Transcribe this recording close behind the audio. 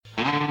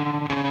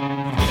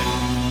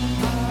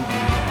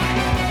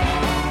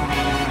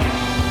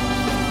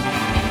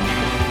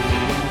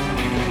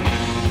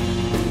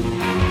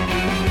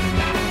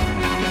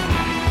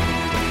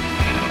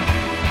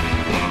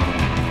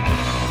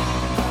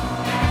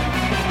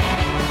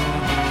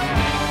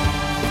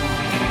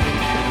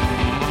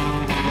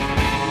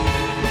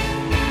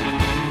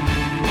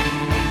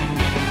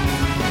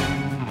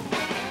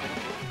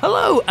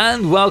Hello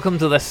and welcome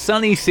to the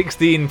Sunny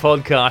 16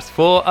 podcast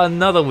for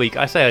another week.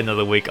 I say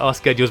another week, our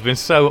schedule's been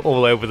so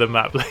all over the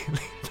map lately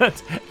that,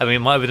 it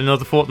might have been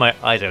another fortnight,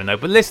 I don't know.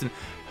 But listen,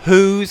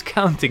 who's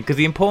counting? Because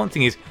the important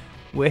thing is,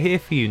 we're here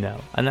for you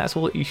now, and that's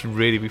all that you should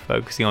really be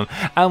focusing on.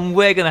 And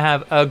we're going to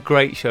have a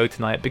great show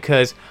tonight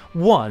because,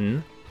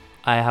 one,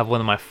 I have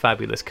one of my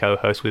fabulous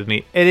co-hosts with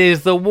me. It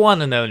is the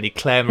one and only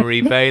Claire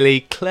Marie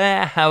Bailey.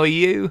 Claire, how are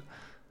you?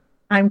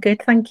 I'm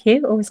good, thank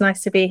you. Always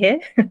nice to be here.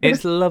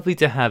 It's lovely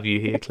to have you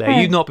here,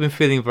 Claire. You've not been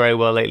feeling very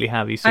well lately,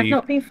 have you? I've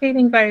not been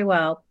feeling very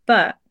well,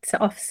 but to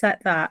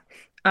offset that,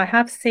 I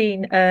have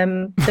seen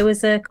there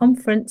was a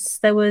conference,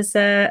 there was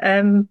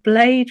a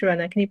Blade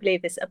Runner, can you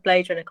believe this? A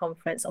Blade Runner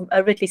conference,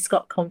 a Ridley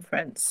Scott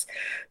conference.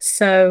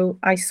 So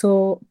I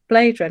saw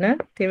Blade Runner,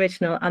 the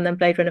original, and then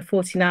Blade Runner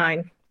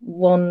 49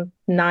 one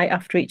night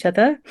after each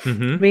other.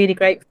 Really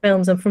great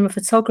films. And from a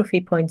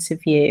photography point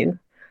of view,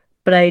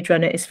 Blade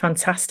Runner is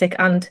fantastic.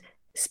 And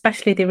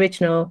especially the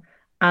original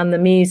and the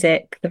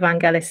music, the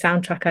Vangelis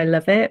soundtrack, I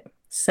love it.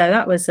 So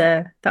that was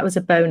a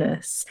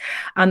bonus.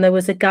 And there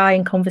was a guy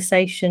in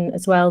conversation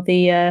as well,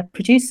 the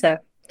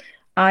producer,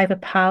 Ivor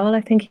Powell,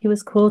 I think he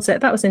was called. So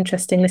that was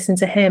interesting, listening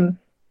to him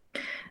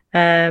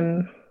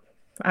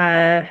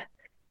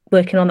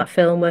working on that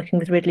film, working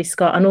with Ridley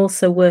Scott, and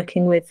also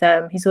working with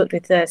he's worked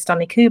with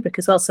Stanley Kubrick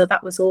as well. So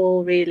that was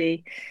all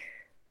really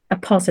a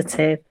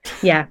positive,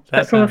 yeah.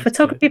 But from a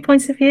photography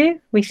point of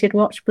view, we should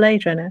watch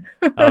Blade Runner.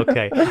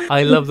 Okay,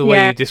 I love the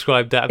way you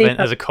described that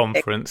event as a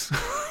conference.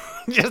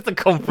 Just a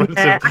conference,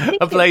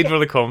 a Blade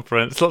Runner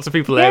conference. Lots of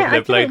people there with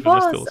their Blade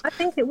Runner stalls. I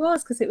think it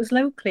was because it was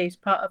locally, it's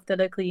part of the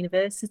local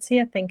university.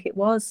 I think it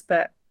was,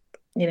 but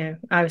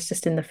I was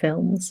just in the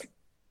films.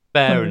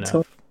 Fair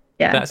enough.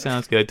 Yeah, that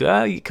sounds good.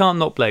 You can't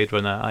not Blade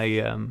Runner.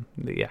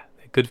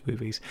 Good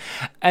movies.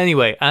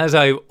 Anyway, as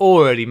I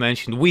already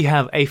mentioned, we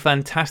have a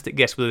fantastic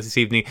guest with us this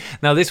evening.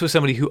 Now, this was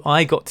somebody who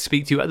I got to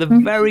speak to at the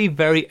very,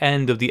 very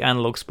end of the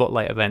Analog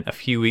Spotlight event a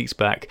few weeks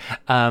back.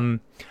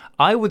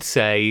 I would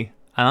say,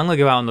 and I'm going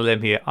to go out on the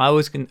limb here, I'm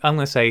going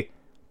to say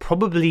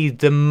probably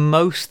the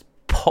most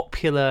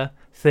popular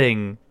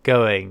thing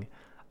going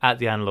at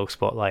the Analog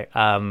Spotlight.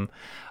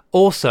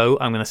 Also,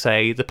 I'm going to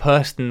say the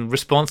person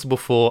responsible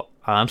for,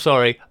 I'm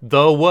sorry,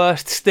 the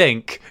worst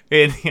stink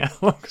in the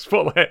Analog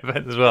Spotlight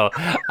event as well.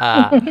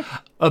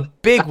 A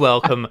big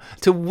welcome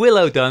to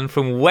Willow Dunn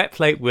from Wet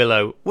Plate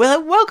Willow.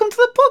 Willow, welcome to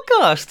the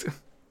podcast.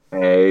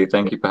 Hey,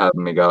 thank you for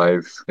having me,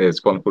 guys.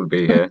 It's wonderful to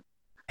be here.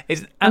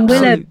 It's an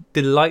absolute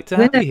delight to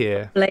have you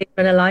here. Blade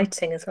Runner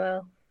lighting as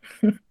well.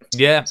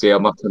 Yeah. See, I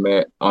must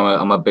admit,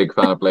 I'm a big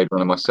fan of Blade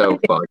Runner myself,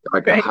 but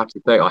I have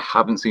to say, I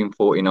haven't seen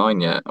 49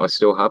 yet. I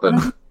still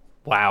haven't.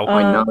 Wow.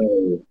 I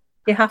know.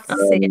 You have to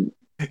see it.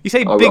 You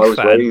say big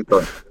fan.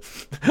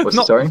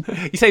 Sorry?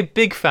 You say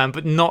big fan,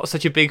 but not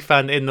such a big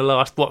fan in the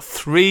last,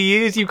 3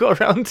 years you've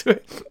got around to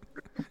it?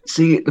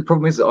 See, the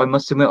problem is, I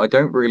must admit, I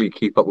don't really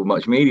keep up with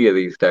much media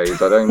these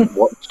days. I don't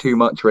watch too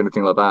much or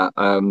anything like that.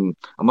 I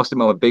must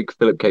admit, I'm a big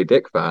Philip K.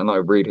 Dick fan. I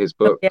read his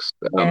books.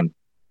 But I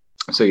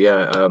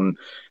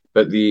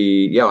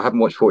haven't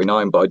watched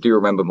 49, but I do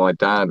remember my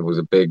dad was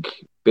a big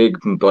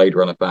Blade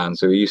Runner fan,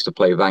 so he used to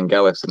play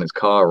Vangelis in his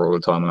car all the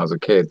time when I was a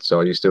kid.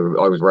 So I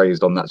was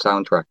raised on that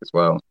soundtrack as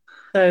well.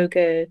 So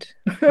good.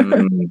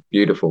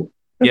 Beautiful.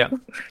 Yeah,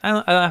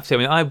 and I have to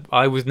say,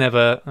 I was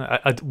never.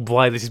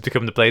 Why this has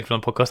become the Blade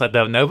Runner podcast, I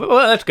don't know, but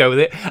let's go with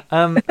it.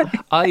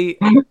 I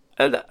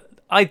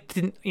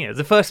didn't.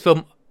 The first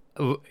film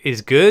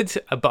is good,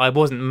 but I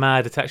wasn't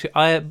mad at actually.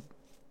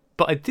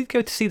 But I did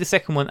go to see the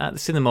second one at the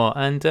cinema,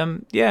 and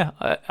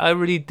I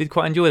really did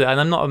quite enjoy that. And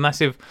I'm not a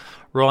massive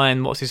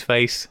Ryan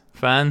what's-his-face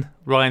fan.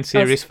 Ryan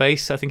Serious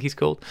Face, I think he's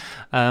called.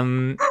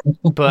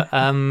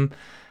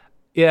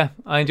 Yeah,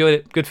 I enjoyed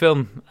it. Good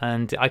film,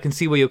 and I can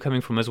see where you're coming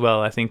from as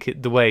well. I think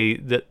the way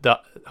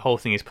that whole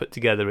thing is put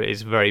together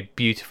is very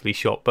beautifully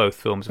shot. Both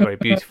films are very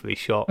beautifully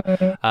shot.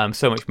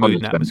 So much mood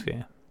and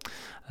atmosphere.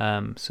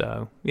 A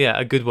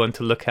good one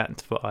to look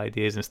at for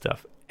ideas and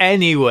stuff.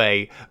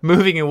 Anyway,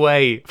 moving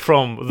away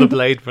from the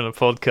Blade Runner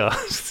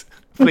podcast,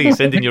 please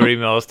send in your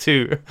emails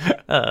to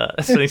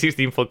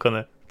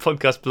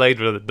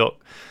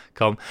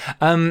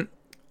Sunny16podcastbladerunner.com.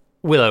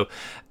 Willow,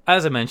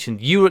 as I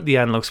mentioned, you were at the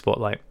Analog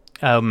Spotlight.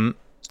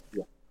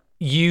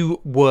 You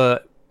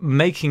were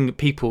making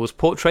people's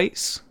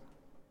portraits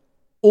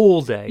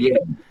all day.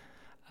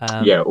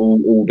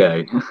 All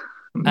day,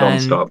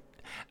 non-stop.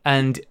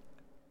 And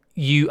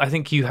I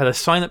think you had a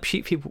sign-up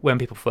sheet when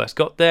people first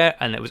got there,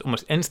 and it was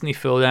almost instantly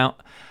filled out.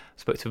 I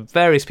spoke to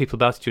various people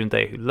about it during the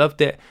day who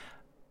loved it.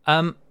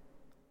 The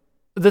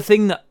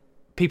thing that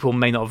people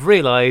may not have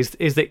realised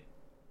is that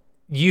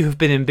you have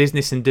been in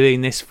business and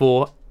doing this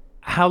for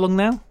how long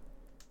now?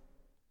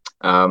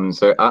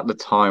 So at the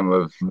time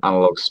of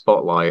Analog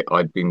Spotlight,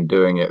 I'd been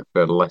doing it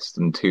for less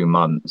than 2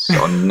 months.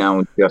 I'm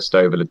now just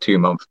over the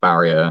 2-month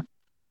barrier,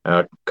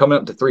 coming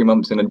up to 3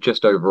 months in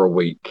just over a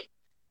week.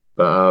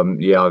 But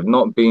I've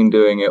not been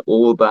doing it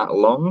all that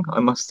long,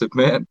 I must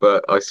admit,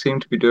 but I seem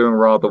to be doing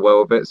rather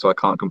well with it, so I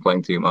can't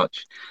complain too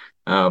much.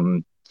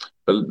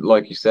 But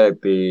like you said,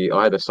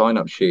 I had a sign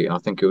up sheet. I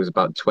think it was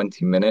about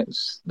 20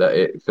 minutes that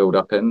it filled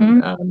up in,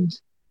 Mm, and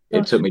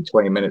it took gosh. me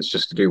 20 minutes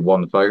just to do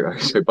one photo.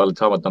 So by the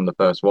time I'd done the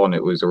first one,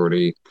 it was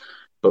already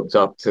booked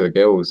up to the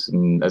gills.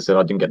 And as I said,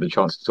 I didn't get the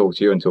chance to talk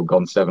to you until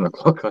gone 7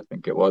 o'clock, I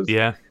think it was.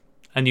 Yeah.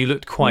 And you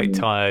looked quite Mm.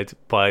 tired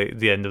by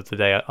the end of the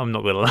day. I'm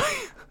not gonna lie.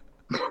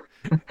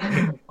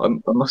 I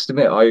must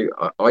admit,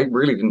 I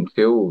really didn't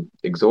feel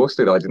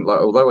exhausted. I didn't like,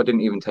 although I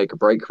didn't even take a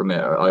break from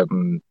it.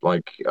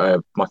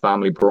 My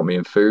family brought me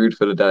in food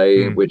for the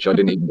day, Mm. which I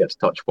didn't even get to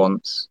touch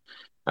once.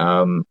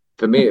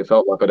 For me, it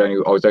felt like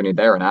I was only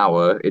there an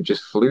hour. It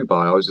just flew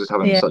by. I was just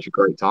having Yeah. such a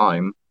great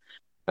time.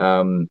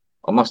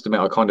 I must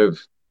admit, I kind of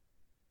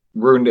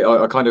ruined it.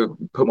 I kind of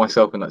put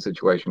myself in that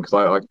situation because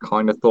I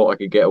kind of thought I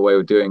could get away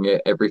with doing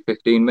it every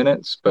 15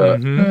 minutes, but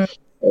Hmm. Mm,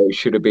 it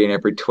should have been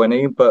every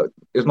 20, but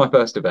it was my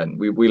first event.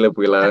 We live,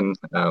 we learn.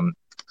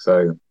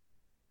 So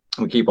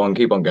we keep on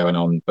going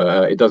on.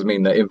 But it does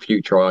mean that in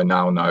future, I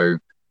now know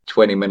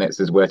 20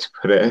 minutes is where to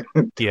put it.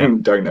 Yeah.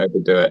 Don't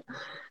overdo it.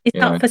 is You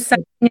that know. for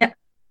setting it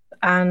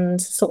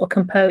and sort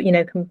of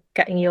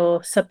getting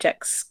your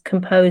subjects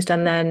composed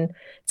and then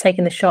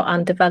taking the shot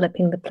and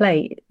developing the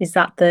plate? Is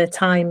that the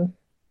time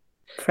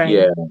Yeah.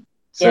 frame?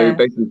 So Yeah.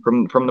 basically,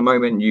 from the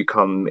moment you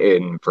come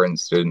in, for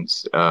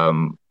instance,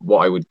 what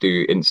I would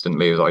do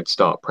instantly is I'd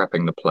start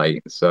prepping the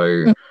plate. So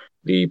Mm,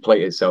 the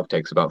plate itself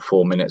takes about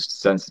 4 minutes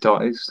to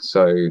sensitize.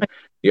 So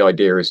the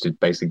idea is to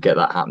basically get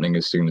that happening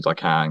as soon as I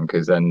can,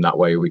 because then that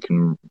way we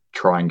can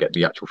try and get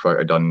the actual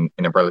photo done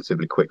in a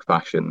relatively quick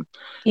fashion.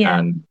 yeah.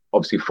 And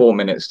obviously, 4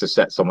 minutes to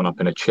set someone up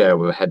in a chair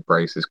with a head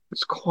brace is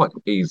it's quite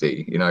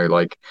easy.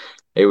 Like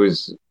it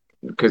was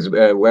because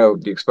well,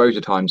 the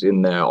exposure times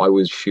in there, I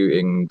was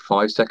shooting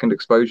 5 second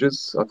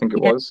exposures, I think it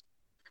Yeah. was.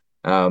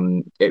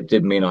 It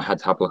did mean I had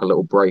to have like a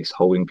little brace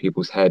holding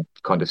people's head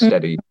kind of Mm,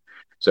 steady.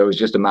 So it was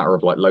just a matter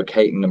of like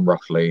locating them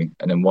roughly,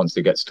 and then once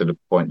it gets to the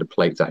point the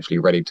plate's actually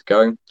ready to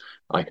go,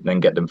 I can then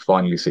get them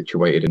finally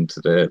situated into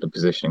the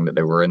positioning that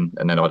they were in,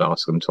 and then I'd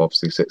ask them to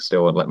obviously sit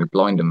still and let me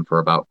blind them for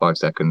about 5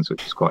 seconds,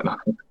 which is quite nice.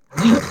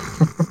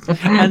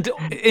 And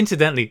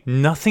incidentally,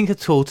 nothing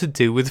at all to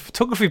do with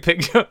photography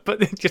picture, but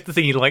just the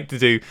thing you like to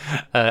do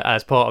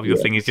as part of your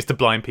Yeah, thing is just to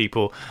blind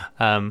people.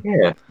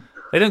 yeah.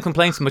 They don't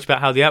complain so much about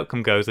how the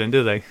outcome goes, then,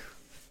 do they?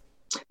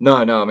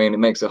 No, no. I mean, it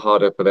makes it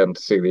harder for them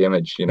to see the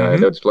image. Hmm. They're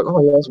just like,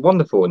 "Oh yeah, it's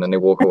wonderful," and then they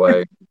walk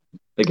away.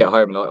 They get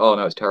home and like, "Oh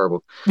no, it's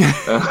terrible."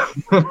 Uh,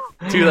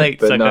 Too late,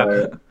 but sucker.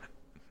 no,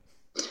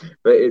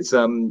 but it's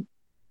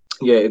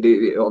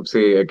yeah.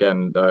 Obviously,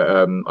 again,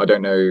 I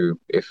don't know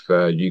if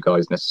you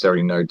guys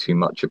necessarily know too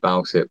much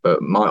about it,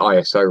 but my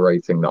ISO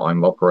rating that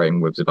I'm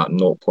operating with is about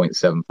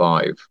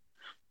 0.75.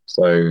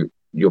 So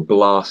you're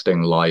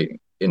blasting light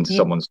into yeah.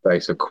 someone's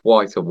face for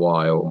quite a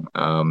while.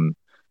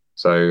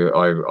 So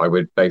I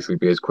would basically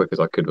be as quick as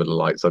I could with the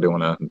lights. I didn't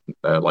want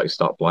to like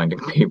start blinding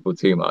people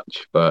too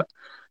much, but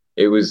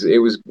it was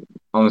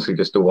honestly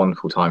just a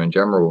wonderful time in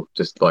general.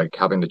 Just like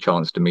having the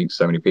chance to meet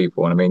so many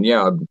people, and I mean,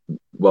 yeah, I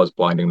was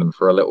blinding them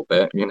for a little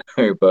bit,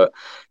 but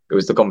it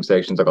was the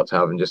conversations I got to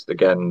have, and just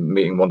again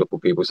meeting wonderful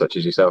people such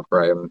as yourself,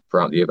 Graham,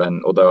 throughout the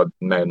event. Although I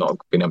may have not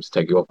been able to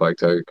take your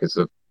photo because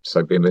of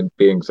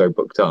being so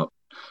booked up,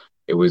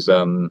 it was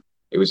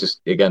it was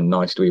just again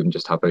nice to even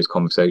just have those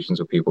conversations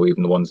with people,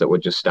 even the ones that were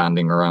just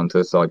standing around to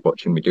the side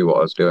watching me do what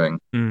I was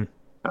doing. Mm.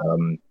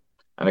 Um,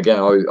 and again,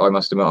 I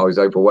must admit I was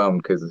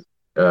overwhelmed because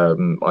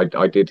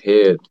I did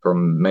hear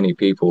from many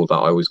people that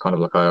I was kind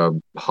of like a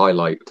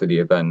highlight to the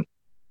event.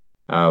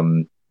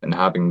 And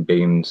having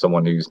been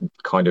someone who's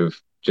kind of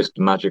just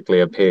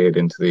magically appeared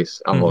into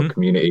this analog Hmm.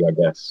 community, I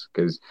guess,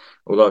 because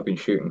although I've been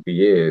shooting for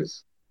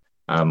years,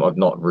 I've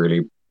not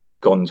really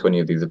gone to any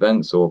of these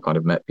events or kind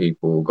of met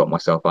people, got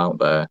myself out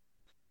there.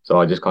 So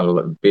I just kind of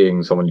like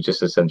being someone who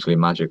just essentially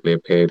magically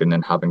appeared and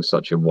then having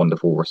such a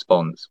wonderful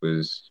response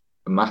was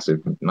a massive,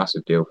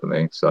 massive deal for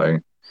me. So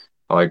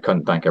I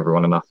couldn't thank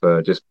everyone enough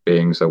for just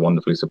being so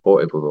wonderfully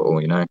supportive of it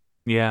all.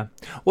 Yeah.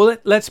 Well,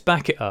 let's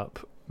back it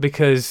up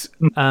because,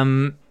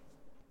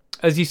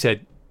 as you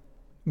said,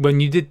 when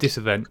you did this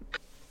event,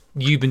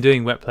 you've been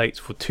doing wet plates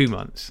for 2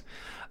 months.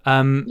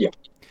 Um, Yeah.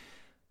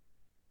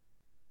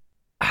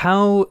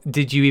 how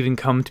did you even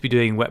come to be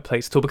doing wet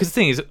plates at all? Because the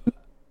thing is,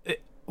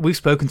 we've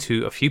spoken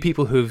to a few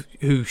people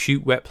who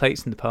shoot wet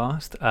plates in the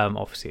past.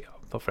 Obviously,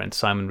 our friend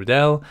Simon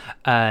Riddell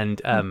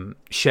and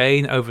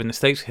Shane over in the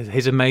States,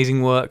 his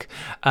amazing work.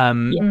 Yeah.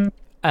 Mm,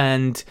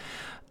 And,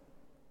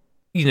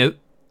 you know,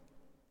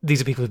 these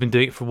are people who've been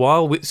doing it for a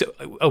while.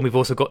 And we've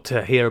also got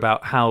to hear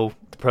about how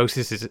the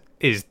process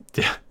is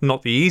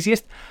not the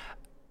easiest.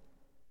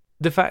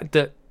 The fact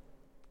that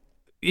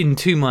in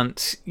 2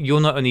 months,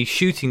 you're not only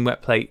shooting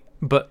wet plate,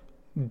 but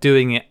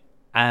doing it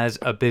as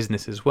a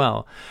business as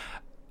well.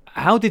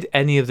 How did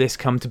any of this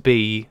come to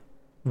be?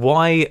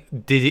 Why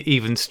did it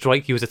even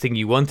strike you as a thing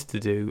you wanted to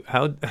do?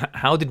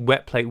 How did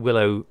Wet Plate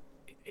Willow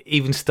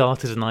even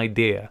start as an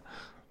idea?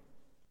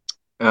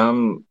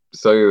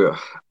 So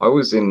I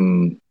was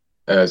in,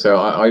 so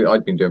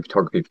I'd been doing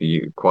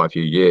photography for quite a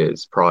few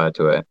years prior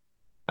to it.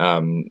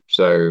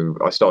 So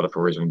I started off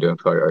originally doing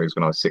photos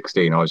when I was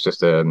 16. I was just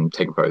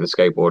taking photos of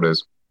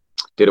skateboarders.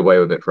 Did away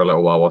with it for a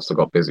little while whilst I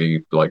got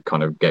busy, like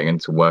kind of getting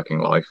into working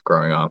life,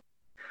 growing up.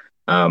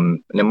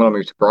 And then when I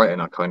moved to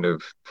Brighton, I kind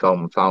of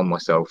found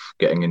myself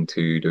getting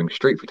into doing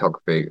street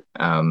photography.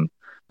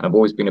 I've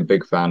always been a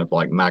big fan of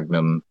like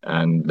Magnum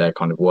and their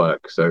kind of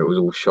work. So it was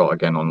all shot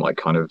again on like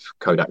kind of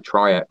Kodak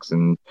Tri-X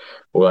and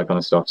all that kind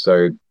of stuff.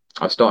 So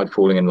I started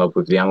falling in love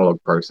with the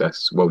analog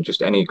process, well,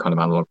 just any kind of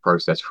analog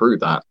process through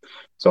that.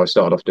 So I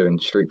started off doing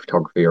street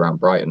photography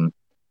around Brighton.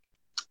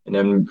 And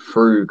then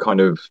through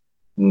kind of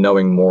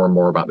knowing more and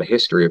more about the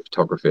history of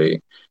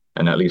photography,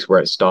 and at least where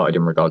it started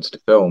in regards to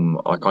film,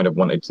 I kind of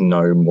wanted to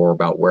know more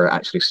about where it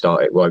actually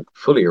started, where it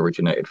fully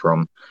originated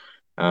from.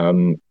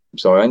 Um,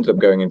 so I ended up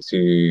going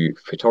into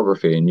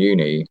photography in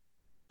uni,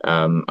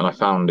 and I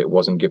found it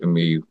wasn't giving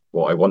me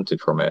what I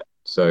wanted from it.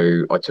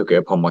 So I took it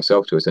upon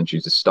myself to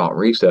essentially just start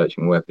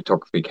researching where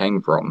photography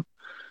came from.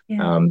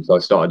 Yeah. So I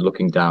started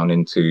looking down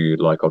into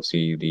like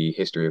obviously the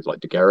history of like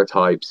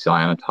daguerreotype,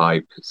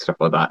 cyanotype, stuff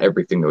like that,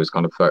 everything that was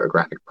kind of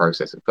photographic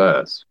process at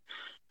first.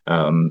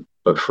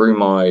 But through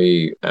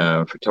my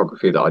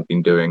photography that I'd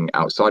been doing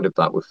outside of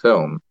that with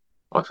film,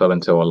 I fell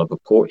into a love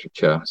of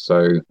portraiture.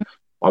 So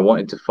I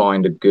wanted to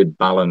find a good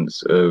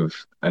balance of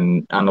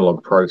an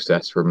analog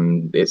process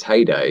from its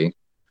heyday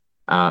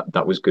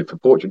that was good for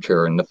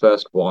portraiture. And the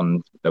first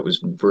one that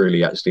was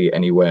really actually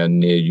anywhere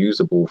near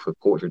usable for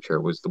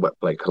portraiture was the wet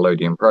plate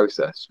collodion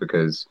process,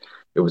 because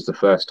it was the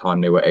first time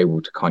they were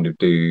able to kind of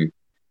do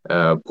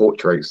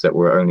portraits that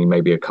were only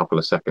maybe a couple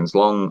of seconds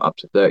long, up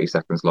to 30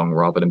 seconds long,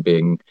 rather than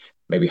being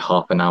maybe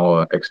half an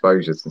hour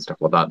exposures and stuff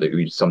like that that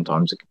we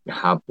sometimes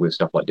have with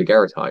stuff like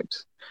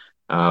daguerreotypes.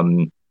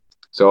 Um,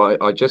 so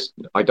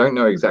I don't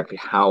know exactly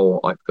how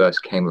I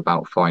first came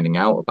about finding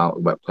out about the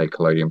wet plate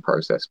collodion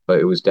process, but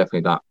it was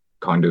definitely that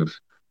kind of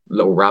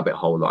little rabbit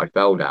hole that I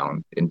fell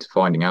down into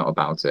finding out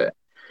about it.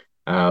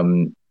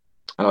 Um,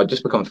 and I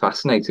just become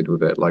fascinated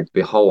with it, like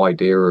the whole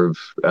idea of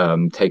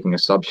taking a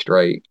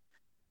substrate,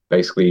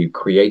 basically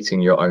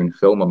creating your own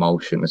film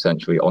emulsion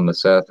essentially on the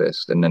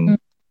surface, and then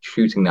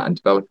shooting that and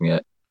developing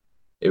it.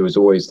 It was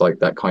always like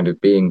that kind of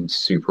being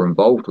super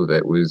involved with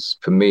it was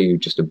for me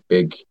just a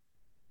big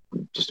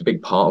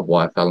part of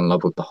why I fell in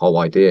love with the whole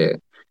idea.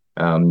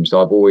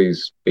 So I've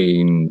always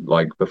been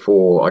like,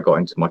 before I got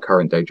into my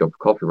current day job of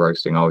coffee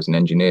roasting, I was an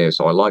engineer.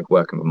 So I like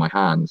working with my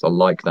hands. I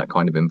like that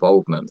kind of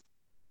involvement.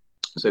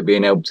 So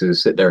being able to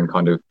sit there and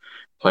kind of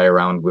play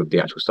around with the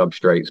actual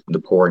substrates, the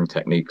pouring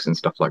techniques and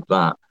stuff like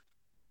that,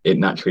 it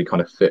naturally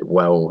kind of fit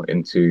well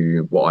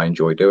into what I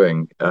enjoy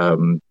doing.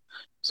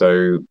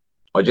 So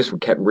I just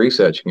kept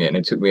researching it, and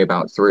it took me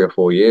about 3 or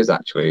 4 years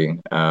actually.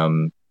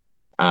 And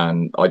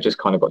I just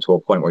kind of got to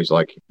a point where he's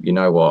like, you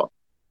know what,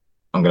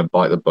 I'm going to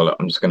bite the bullet.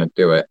 I'm just going to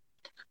do it.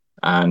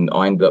 And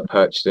I ended up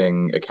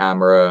purchasing a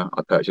camera.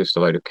 I purchased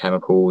a load of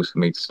chemicals for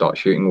me to start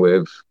shooting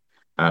with.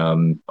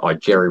 I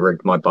jerry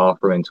rigged my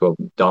bathroom into a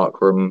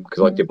dark room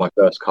because I did my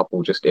first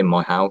couple just in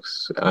my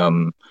house.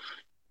 So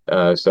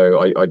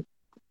I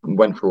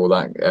went through all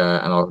that,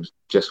 and I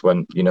just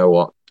went, you know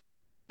what?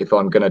 If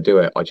I'm going to do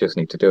it, I just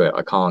need to do it.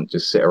 I can't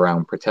just sit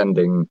around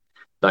pretending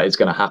that it's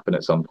going to happen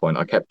at some point.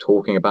 I kept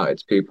talking about it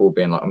to people,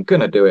 being like, I'm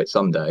going to do it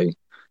someday.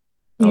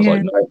 I was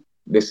like, no,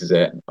 this is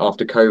it.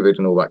 After COVID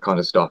and all that kind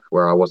of stuff,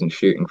 where I wasn't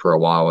shooting for a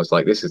while, I was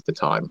like, this is the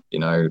time. You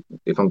know,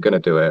 if I'm going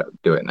to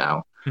do it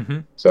now.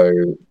 So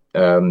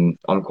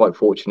I'm quite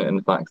fortunate in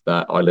the fact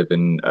that I live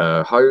in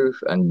Hove,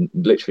 and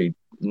literally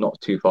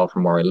not too far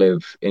from where I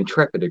live,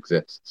 Intrepid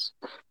exists.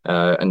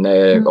 And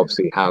they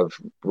obviously have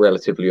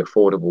relatively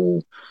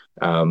affordable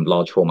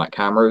large format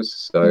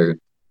cameras. So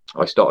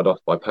I started off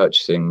by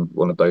purchasing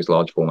one of those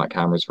large format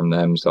cameras from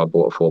them. So I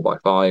bought a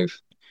 4x5.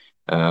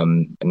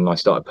 And I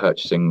started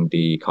purchasing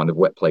the kind of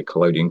wet plate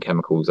collodion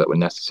chemicals that were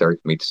necessary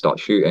for me to start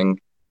shooting.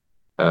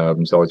 So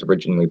I was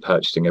originally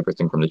purchasing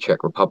everything from the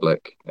Czech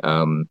Republic.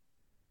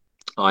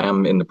 I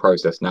am in the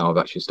process now of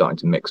actually starting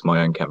to mix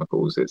my own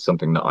chemicals. It's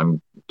something that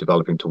I'm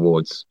developing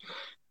towards,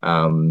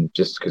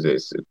 just because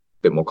it's a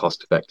bit more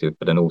cost effective,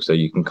 but then also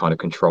you can kind of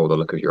control the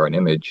look of your own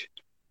image.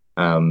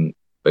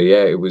 But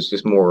yeah, it was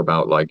just more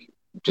about like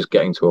just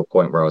getting to a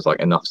point where I was like,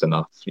 enough's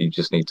enough. You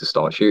just need to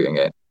start shooting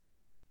it.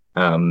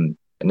 And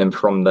then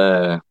from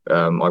there,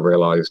 I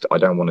realized I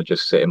don't want to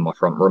just sit in my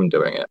front room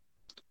doing it.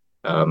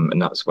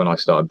 And that's when I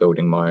started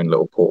building my own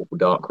little portable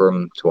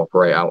darkroom to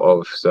operate out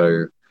of.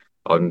 So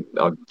I'm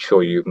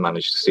sure you've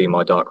managed to see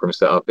my darkroom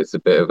setup. It's a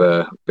bit of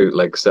a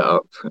bootleg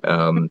setup.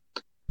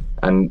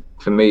 And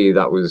for me,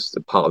 that was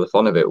part of the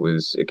fun of it.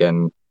 Was,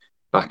 again,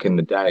 back in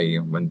the day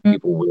when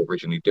people would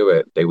originally do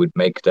it, they would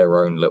make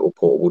their own little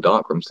portable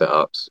darkroom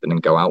setups and then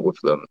go out with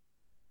them.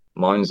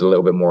 Mine's a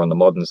little bit more on the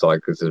modern side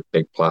because there's a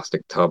big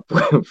plastic tub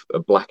with a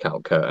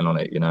blackout curtain on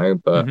it, you know.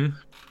 But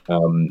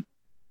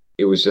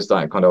it was just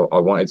that kind of, I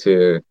wanted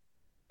to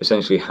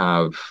essentially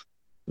have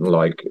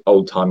like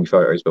old timey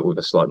photos, but with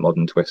a slight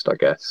modern twist, I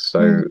guess.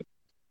 So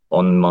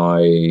on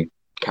my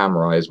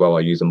camera as well,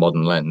 I use a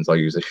modern lens. I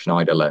use a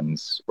Schneider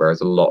lens,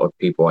 whereas a lot of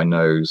people I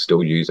know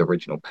still use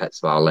original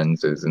Petzval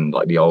lenses and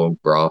like the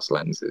old brass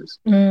lenses.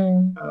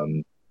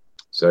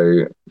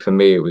 So for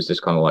me, it was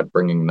just kind of like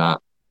bringing that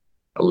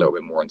a little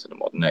bit more into the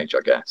modern age,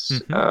 I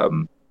guess.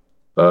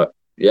 But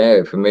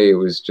yeah, for me, it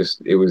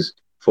was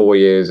 4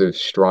 years of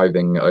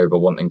striving over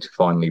wanting to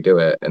finally do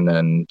it, and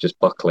then just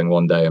buckling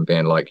one day and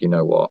being like, you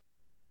know what,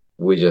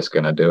 we're just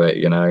gonna do it,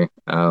 you know.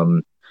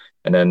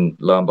 And then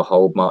lo and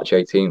behold, March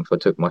 18th, I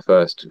took my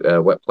first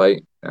wet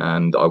plate,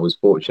 and I was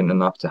fortunate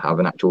enough to have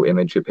an actual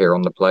image appear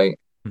on the plate.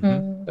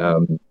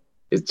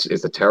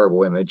 It's a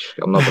terrible image,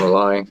 I'm not gonna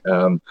lie.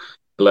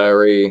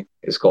 Blurry,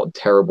 it's got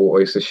terrible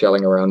oyster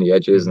shelling around the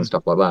edges and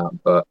stuff like that,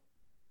 but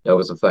there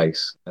was a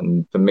face,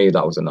 and for me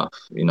that was enough,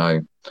 you know.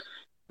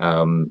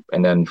 And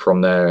then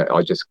from there,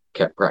 I just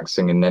kept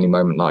practicing in any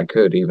moment that I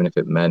could, even if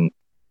it meant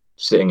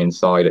sitting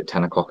inside at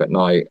 10 o'clock at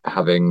night,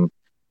 having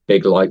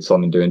big lights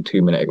on and doing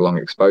 2 minute long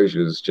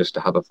exposures just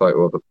to have a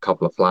photo of a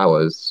couple of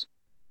flowers.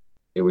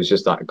 It was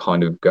just that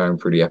kind of going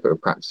through the effort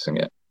of practicing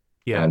it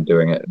and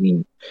doing it.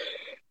 And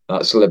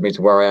that's led me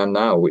to where I am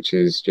now, which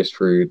is just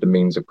through the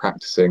means of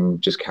practicing,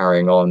 just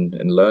carrying on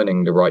and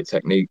learning the right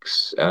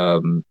techniques.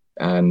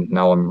 And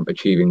now I'm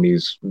achieving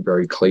these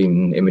very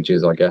clean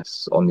images, I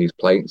guess, on these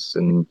plates,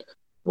 and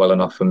well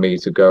enough for me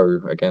to go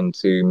again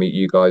to meet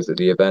you guys at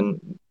the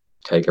event,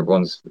 take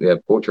everyone's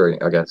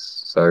portrait, I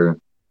guess. So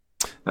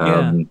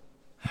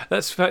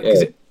that's fact,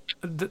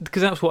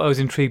 because that's what I was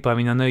intrigued by. I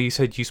mean, I know you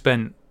said you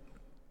spent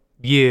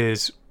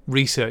years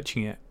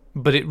researching it,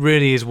 but it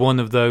really is one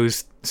of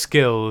those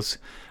skills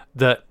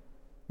that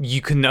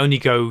you can only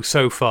go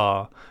so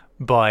far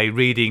by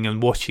reading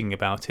and watching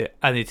about it,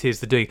 and it is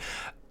the doing.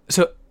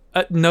 So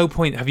at no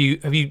point have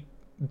you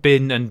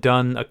been and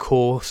done a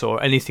course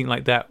or anything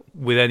like that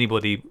with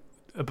anybody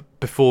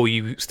before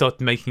you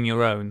started making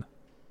your own?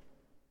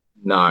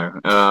 No,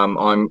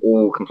 I'm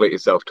all completely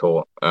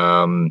self-taught.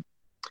 I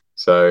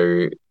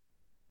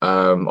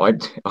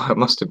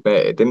must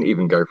admit, it didn't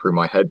even go through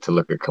my head to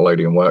look at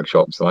collodion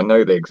workshops, and I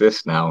know they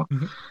exist now.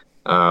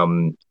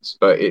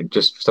 But it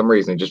just, for some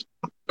reason, it just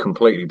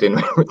completely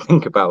didn't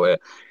think about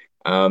it.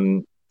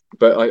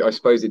 But I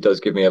suppose it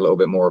does give me a little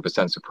bit more of a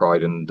sense of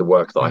pride in the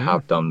work that I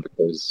have done,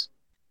 because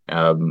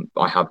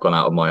I have gone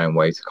out of my own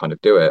way to kind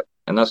of do it.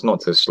 And that's not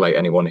to slate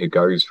anyone who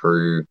goes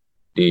through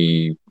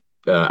the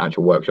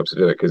actual workshops to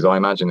do it, because I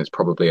imagine it's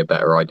probably a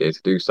better idea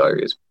to do so.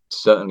 It's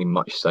certainly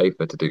much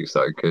safer to do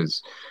so,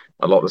 because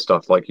a lot of the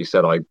stuff, like you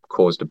said, I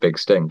caused a big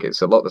stink.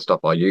 It's a lot of the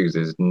stuff I use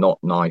is not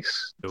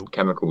nice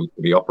chemicals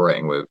to be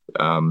operating with.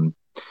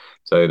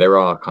 So there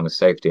are kind of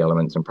safety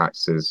elements and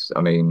practices.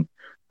 I mean,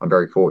 I'm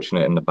very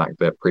fortunate in the fact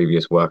that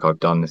previous work I've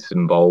done has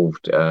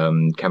involved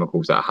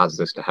chemicals that are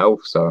hazardous to health.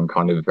 So I'm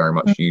kind of very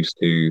much used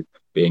to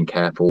being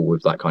careful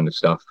with that kind of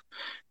stuff.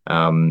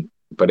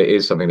 But it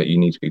is something that you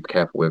need to be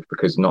careful with,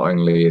 because not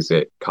only is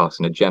it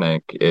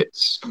carcinogenic,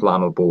 it's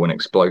flammable and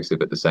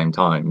explosive at the same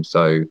time.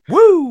 So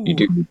you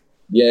do,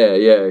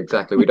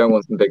 exactly. We don't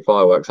want some big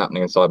fireworks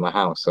happening inside my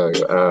house. So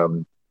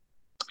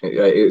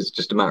it's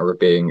just a matter of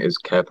being as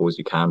careful as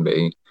you can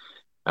be.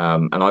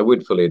 And I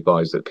would fully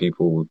advise that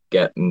people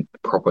get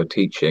proper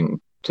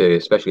teaching to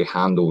especially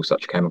handle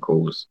such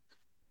chemicals.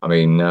 I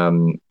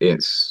mean,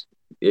 it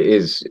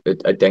is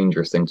a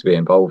dangerous thing to be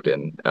involved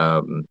in.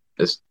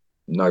 There's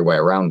no way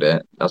around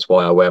it. That's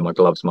why I wear my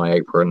gloves, my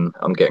apron.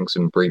 I'm getting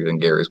some breathing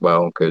gear as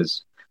well,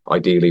 because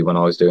ideally when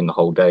I was doing the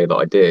whole day that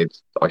I did,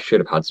 I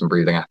should have had some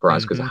breathing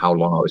apparatus because of how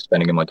long I was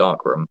spending in my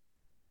darkroom.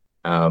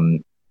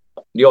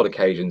 The odd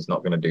occasion's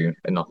not going to do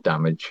enough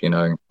damage, you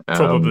know.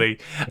 Probably.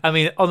 I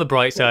mean, on the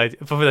bright side,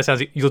 from that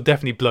sounds, you'll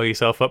definitely blow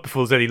yourself up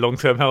before there's any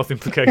long-term health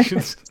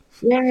implications.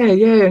 Yeah, and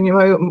you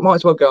know, might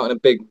as well go out in a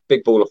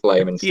big ball of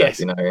flame instead.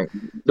 You know,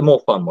 the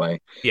more fun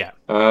way. Yeah.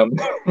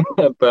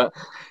 But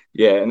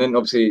yeah, and then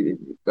obviously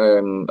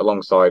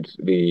alongside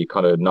the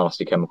kind of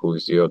nasty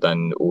chemicals, you're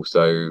then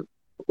also,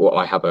 well,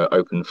 I have an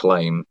open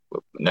flame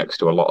next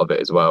to a lot of it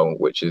as well,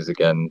 which is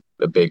again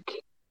a big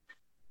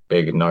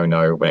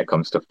no-no when it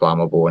comes to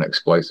flammable and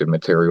explosive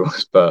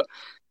materials, but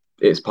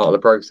it's part of the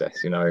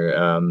process, you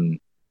know.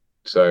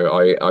 So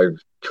I've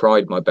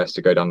tried my best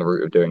to go down the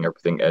route of doing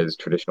everything as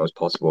traditional as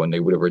possible, and they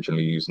would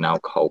originally use an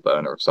alcohol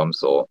burner of some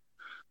sort.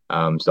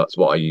 So that's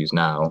what I use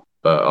now.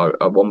 But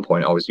at one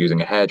point I was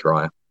using a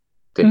hairdryer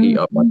to heat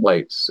up my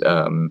plates,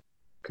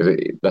 because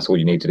that's all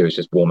you need to do is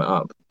just warm it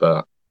up.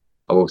 But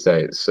I will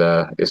say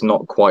it's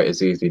not quite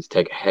as easy to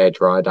take a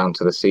hairdryer down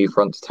to the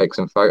seafront to take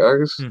some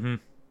photos.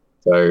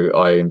 So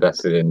I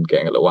invested in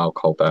getting a little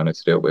alcohol burner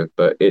to deal with,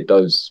 but it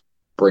does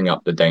bring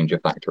up the danger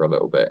factor a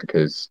little bit,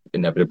 because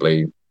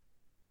inevitably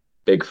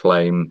big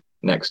flame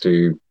next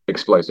to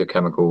explosive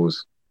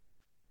chemicals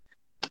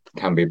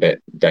can be a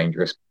bit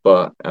dangerous.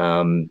 But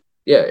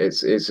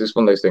it's just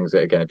one of those things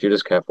that, again, if you're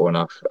just careful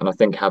enough, and I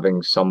think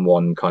having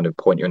someone kind of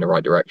point you in the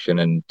right direction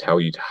and tell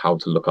you how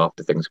to look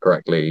after things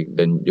correctly,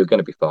 then you're going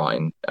to be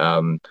fine.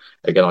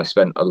 Again, I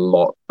spent a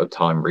lot of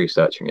time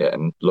researching it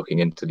and looking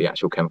into the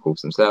actual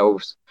chemicals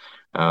themselves.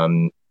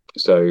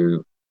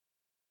 So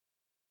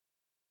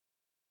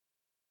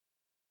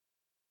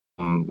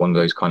one of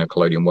those kind of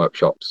collodion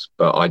workshops,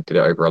 but I did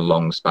it over a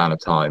long span of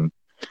time.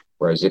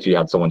 Whereas if you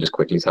had someone just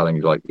quickly telling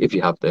you, like, if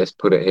you have this,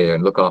 put it here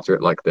and look after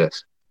it like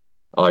this,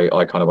 I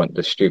kind of went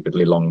the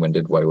stupidly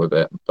long-winded way with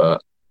it.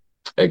 But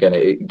again,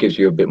 it gives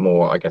you a bit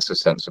more, I guess, a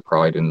sense of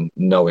pride in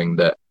knowing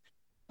that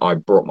I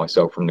brought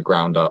myself from the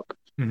ground up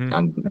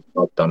and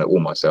I've done it all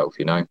myself,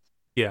 you know?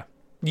 Yeah.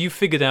 You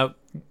figured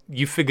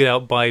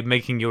out by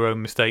making your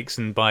own mistakes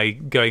and by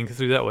going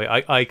through that way.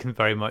 I can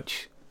very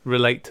much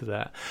relate to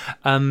that.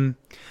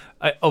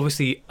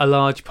 Obviously, a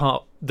large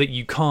part that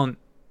you can't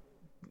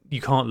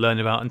learn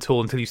about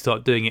until you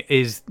start doing it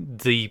is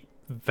the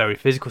very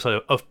physical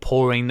side of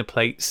pouring the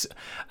plates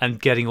and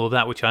getting all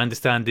that, which I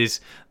understand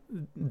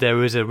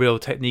there is a real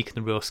technique and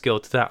a real skill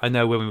to that. I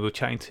know when we were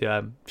chatting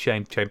to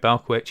Shane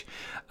Balkowicz,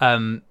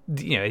 and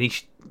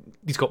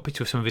he's got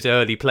pictures of some of his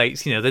early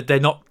plates.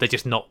 They're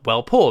just not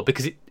well poured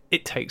because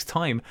it takes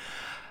time.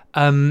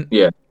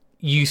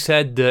 You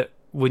said that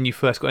when you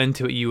first got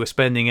into it, you were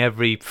spending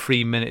every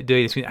 3 minute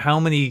doing this. How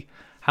many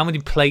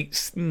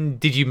plates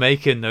did you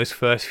make in those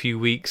first few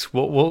weeks?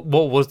 What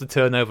was the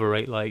turnover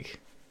rate like?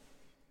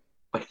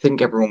 I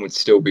think everyone would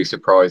still be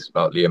surprised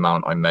about the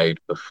amount I made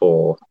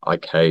before I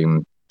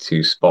came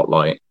to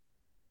Spotlight.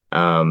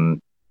 I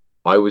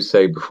would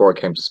say before I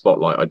came to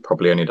Spotlight, I'd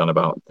probably only done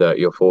about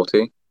 30 or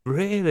 40.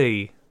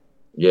 Really?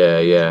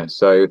 Yeah.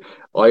 So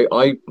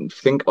I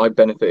think I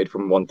benefited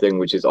from one thing,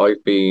 which is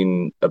I've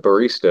been a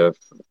barista,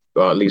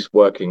 at least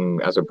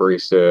working as a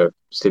barista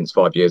since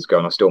 5 years ago,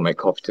 and I still make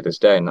coffee to this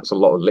day, and that's a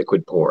lot of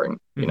liquid pouring,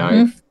 you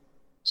know?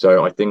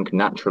 So I think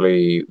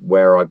naturally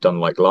where I've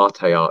done like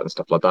latte art and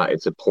stuff like that,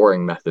 it's a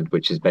pouring method,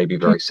 which is maybe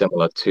very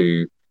similar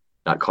to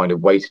that kind of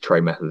waiter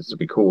tray method, as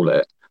we call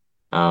it.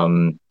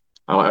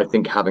 I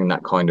think having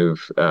that kind of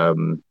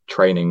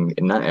training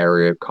in that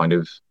area kind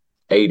of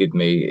aided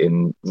me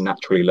in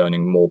naturally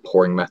learning more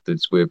pouring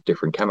methods with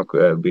different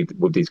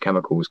with these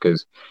chemicals.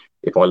 Because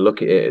if I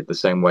look at it the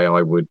same way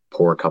I would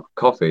pour a cup of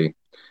coffee,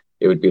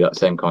 it would be that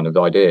same kind of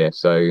idea.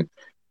 So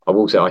I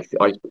will say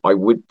I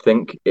would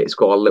think it's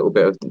got a little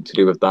bit to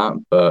do with that,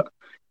 but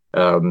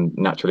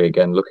naturally,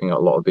 again, looking at a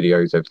lot of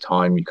videos over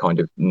time, you kind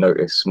of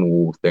notice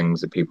small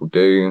things that people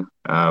do.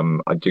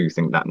 I do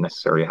think that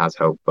necessarily has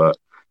helped, but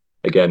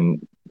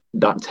again,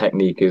 that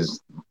technique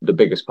is the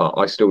biggest part.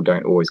 I still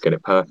don't always get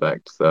it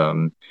perfect.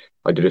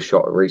 I did a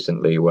shot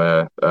recently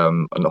where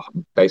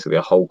basically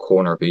a whole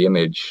corner of the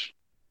image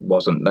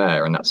wasn't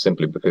there, and that's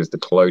simply because the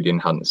collodion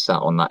hadn't sat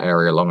on that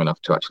area long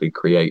enough to actually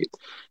create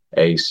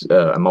a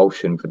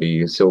emulsion for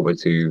the silver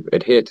to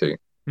adhere to.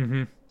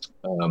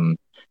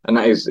 And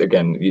that is,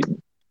 again,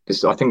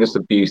 I think that's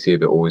the beauty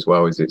of it all as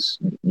well, is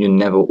you're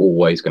never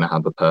always going to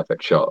have a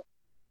perfect shot.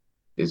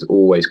 There's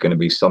always going to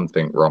be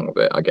something wrong with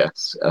it, I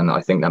guess. And I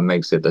think that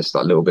makes it just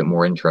a little bit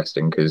more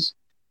interesting, because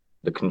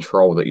the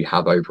control that you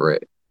have over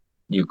it,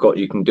 you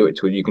can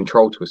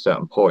control to a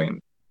certain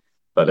point,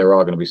 but there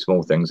are going to be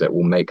small things that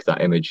will make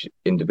that image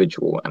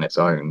individual and its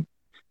own.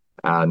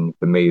 And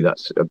for me,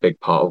 that's a big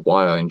part of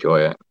why I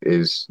enjoy it,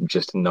 is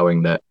just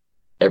knowing that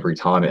every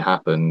time it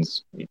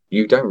happens,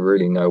 you don't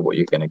really know what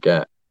you're going to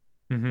get.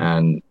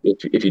 And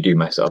if you do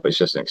mess up, it's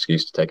just an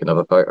excuse to take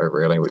another photo,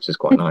 really, which is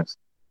quite nice.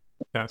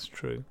 That's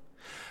true.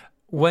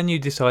 When you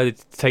decided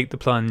to take the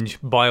plunge,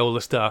 buy all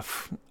the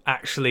stuff,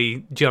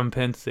 actually jump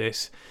into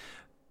this,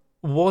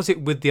 was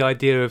it with the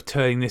idea of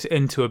turning this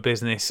into a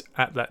business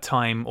at that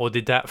time, or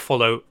did that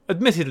follow,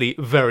 admittedly,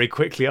 very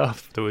quickly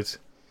afterwards?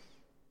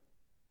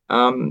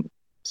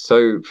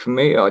 So for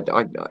me, I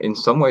in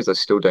some ways I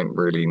still don't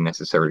really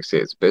necessarily see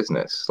it as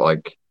business.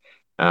 Like,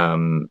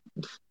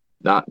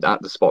 that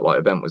the Spotlight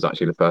event was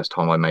actually the first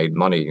time I made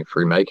money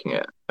through making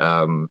it.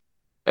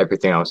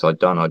 Everything else I'd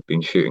done, I'd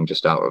been shooting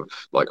just out of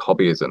like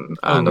hobbyism,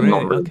 and I've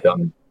not really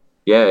done.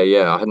 Yeah,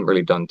 I hadn't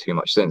really done too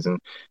much since.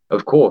 And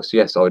of course,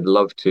 yes, I would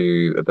love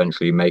to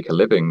eventually make a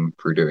living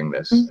through doing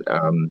this.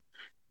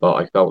 But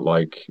I felt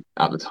like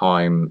at the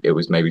time it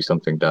was maybe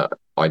something that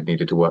I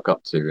needed to work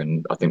up to,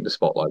 and I think the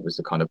Spotlight was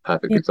the kind of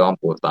perfect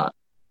example of that.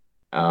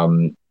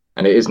 And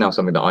it is now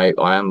something that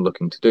I am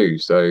looking to do.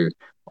 So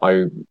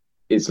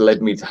it's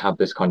led me to have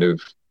this kind of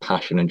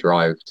passion and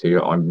drive to.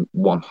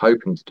 What I'm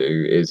hoping to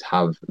do is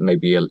have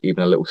maybe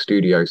even a little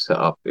studio set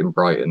up in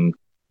Brighton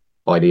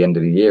by the end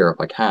of the year if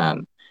I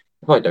can.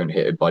 If I don't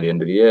hit it by the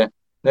end of the year,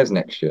 there's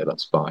next year,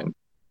 that's fine.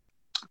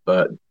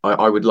 But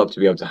I would love to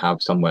be able to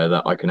have somewhere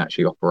that I can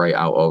actually operate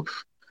out of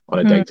on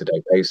a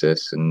day-to-day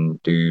basis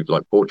and do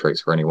like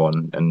portraits for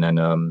anyone, and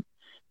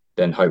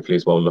then hopefully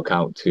as well look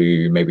out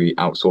to maybe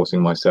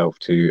outsourcing myself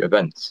to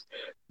events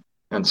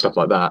and stuff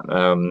like that.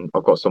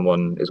 I've got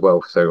someone as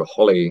well, so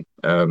Holly,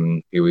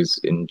 who is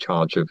in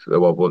charge of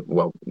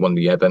one of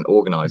the event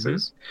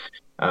organizers.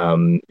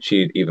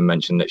 She even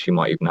mentioned that she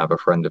might even have a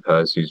friend of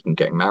hers who's been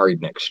getting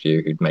married next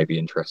year who'd maybe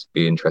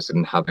be interested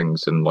in having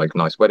some like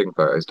nice wedding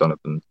photos done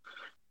of them.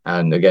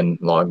 And again,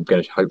 like, I'm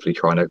going to hopefully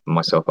try and open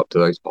myself up to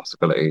those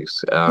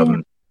possibilities.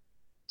 So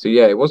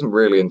yeah, it wasn't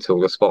really until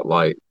the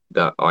Spotlight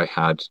that I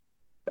had,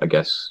 I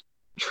guess,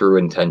 true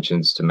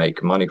intentions to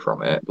make money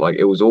from it. Like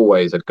it was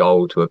always a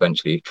goal to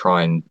eventually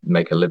try and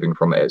make a living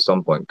from it at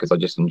some point because I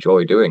just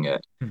enjoy doing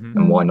it. Mhm.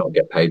 And why not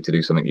get paid to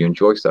do something you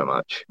enjoy so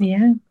much?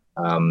 Yeah.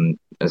 And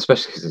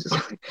especially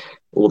because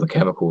all the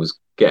chemicals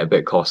get a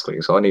bit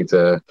costly, so I need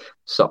to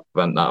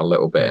supplement that a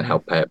little bit and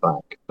help pay it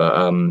back.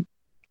 But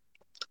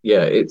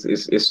yeah, it's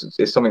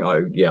something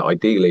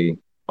ideally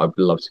I'd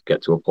love to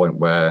get to a point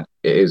where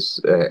it is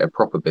a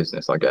proper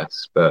business, I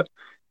guess. But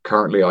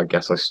currently, I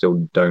guess I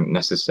still don't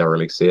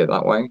necessarily see it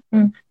that way.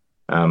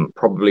 Mm.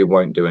 Probably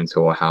won't do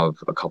until I have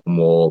a couple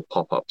more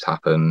pop-ups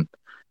happen.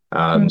 So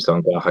I'm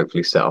going to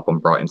hopefully set up on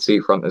Brighton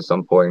Seafront at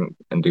some point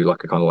and do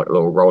like a kind of like a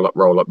little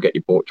roll up, get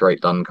your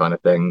portrait done kind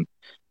of thing.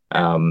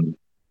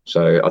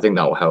 So I think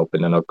that will help.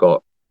 And then I've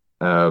got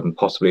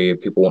possibly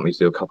if people want me to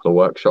do a couple of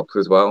workshops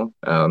as well,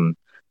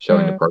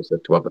 showing the process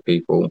to other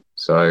people.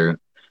 So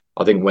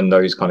I think when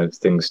those kind of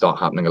things start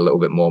happening a little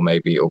bit more,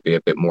 maybe it'll be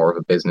a bit more of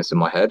a business in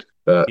my head.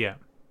 But Yeah.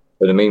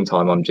 in the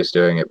meantime, I'm just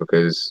doing it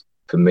because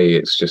for me,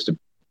 it's just a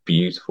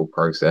beautiful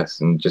process,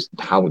 and just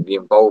how the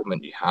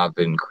involvement you have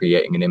in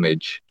creating an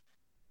image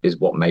is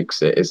what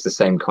makes it. It's the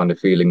same kind of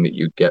feeling that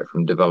you'd get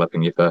from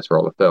developing your first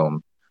roll of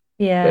film.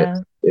 Yeah.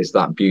 It's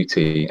that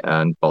beauty,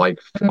 and I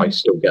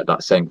still get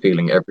that same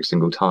feeling every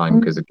single time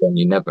because again,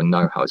 you never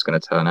know how it's going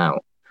to turn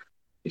out.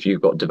 If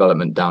you've got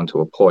development down to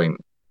a point,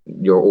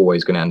 you're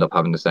always going to end up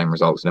having the same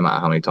results no matter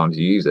how many times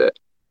you use it.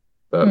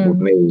 But with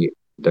me,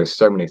 there's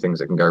so many things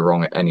that can go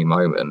wrong at any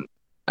moment,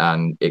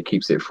 and it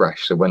keeps it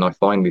fresh. So when I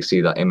finally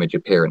see that image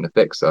appear in the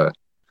fixer,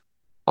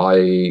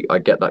 I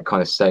get that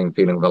kind of same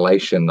feeling of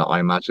elation that I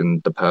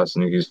imagine the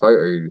person whose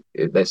photo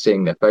they're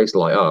seeing their face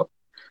light up.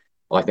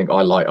 I think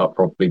I light up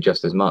probably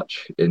just as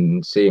much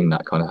in seeing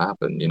that kind of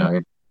happen, you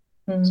know.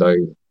 So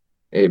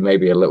it may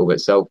be a little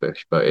bit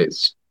selfish, but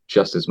it's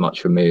just as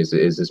much for me as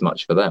it is as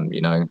much for them,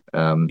 you know.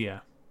 Yeah.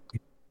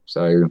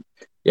 So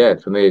yeah,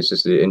 for me it's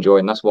just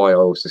enjoying. That's why I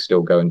also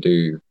still go and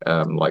do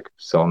like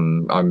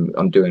some.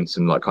 I'm doing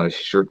some like kind of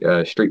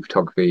street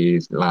photography,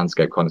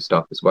 landscape kind of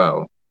stuff as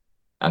well,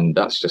 and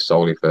that's just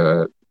solely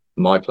for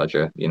my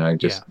pleasure, you know,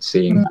 just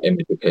seeing that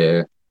image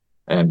appear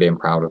and being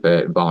proud of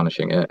it,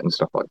 varnishing it and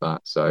stuff like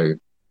that. So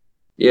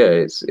yeah,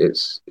 it's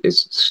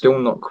still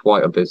not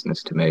quite a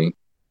business to me,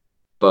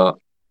 but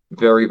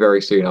very,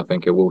 very soon I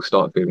think it will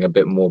start feeling a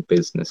bit more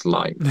business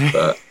like.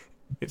 But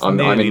It's I'm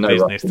nearly in no rush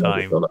business to make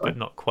it time, feel like but that.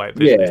 not quite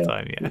business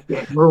time yet.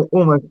 Yeah, we're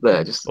almost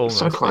there, just so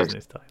Almost close.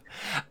 business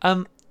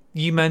time.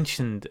 You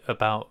mentioned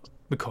about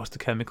the cost of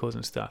chemicals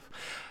and stuff.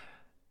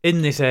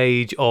 In this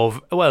age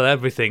of, well,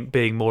 everything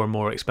being more and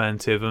more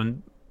expensive,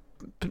 and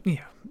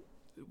yeah,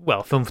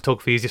 well, film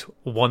photography is just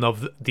one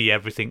of the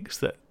everythings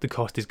that the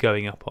cost is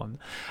going up on.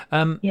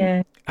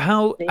 Yeah.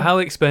 How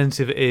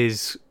expensive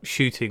is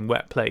shooting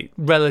wet plate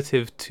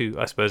relative to?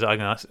 I suppose I'm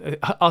going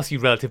to ask you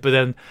relative, but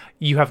then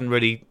you haven't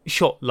really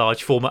shot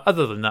large format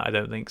other than that, I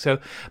don't think so.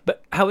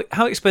 But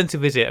how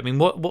expensive is it? I mean,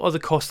 what are the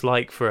costs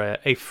like for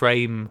a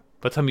frame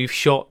by the time you've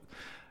shot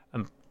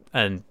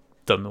and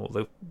done all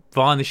the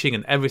varnishing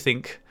and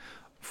everything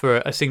for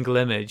a single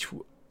image?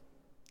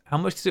 How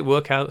much does it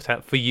work out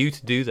at for you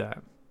to do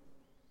that?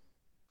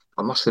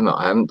 I must admit,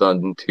 I haven't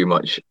done too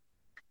much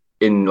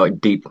in like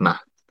deep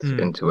maths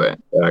into it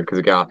because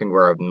again, I think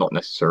where I've not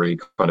necessarily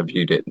kind of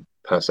viewed it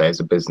per se as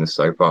a business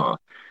so far,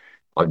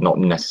 I've not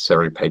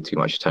necessarily paid too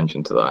much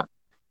attention to that.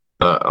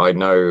 But I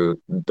know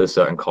there's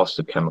certain costs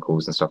of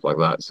chemicals and stuff like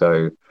that.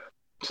 So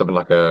something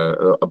like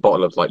a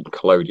bottle of like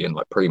collodion,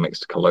 like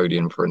pre-mixed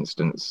collodion, for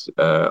instance,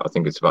 I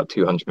think it's about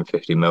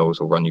 250 mils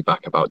will run you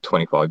back about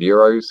 25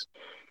 euros.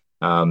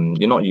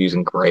 You're not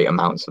using great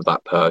amounts of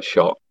that per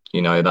shot.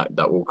 You know,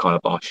 that will kind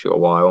of last you a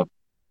while.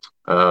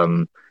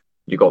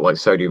 You got like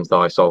sodium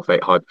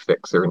thiosulfate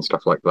hyperfixer and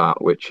stuff like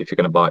that, which if you're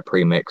going to buy it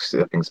pre-mixed, I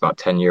think it's about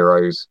 10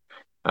 euros.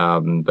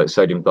 But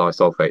sodium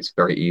thiosulfate is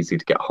very easy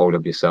to get hold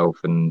of yourself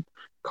and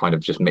kind of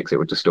just mix it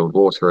with distilled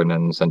water, and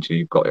then essentially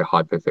you've got your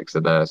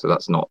hyperfixer there. So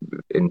that's not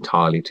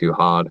entirely too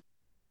hard.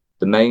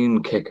 The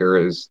main kicker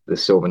is the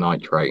silver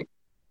nitrate.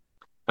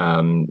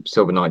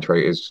 Silver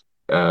nitrate is,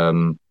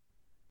 I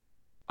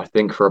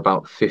think for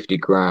about 50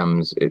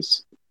 grams,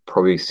 it's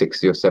probably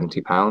 60 or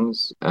 70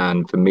 pounds.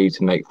 And for me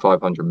to make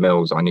 500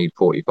 mils, I need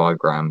 45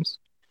 grams.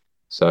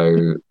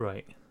 So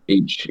Right.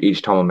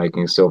 each time I'm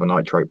making a silver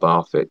nitrate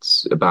bath,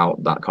 it's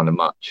about that kind of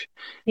much.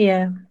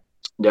 Yeah.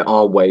 There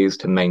are ways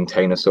to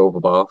maintain a silver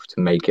bath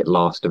to make it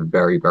last a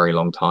very, very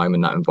long time,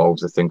 and that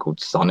involves a thing called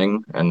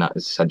sunning, and that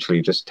is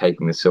essentially just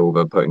taking the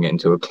silver, putting it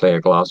into a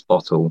clear glass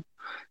bottle,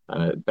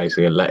 and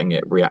basically letting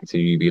it react to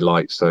UV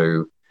light.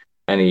 So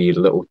any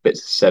little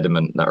bits of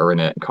sediment that are in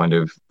it kind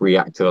of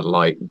react to the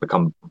light,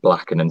 become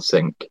black, and then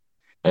sink,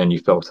 and then you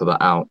filter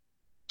that out.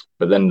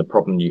 But then the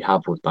problem you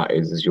have with that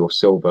is your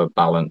silver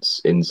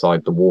balance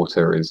inside the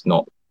water is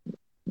not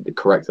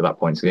correct at that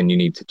point. So then you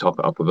need to top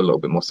it up with a little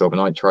bit more silver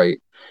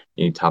nitrate.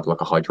 You need to have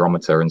like a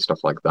hydrometer and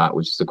stuff like that,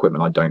 which is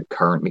equipment I don't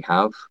currently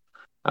have.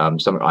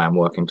 Something I am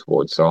working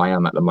towards. So I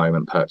am at the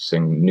moment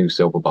purchasing new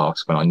silver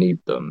baths when I need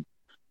them.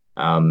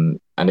 And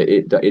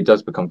it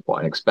does become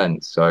quite an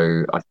expense.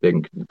 So I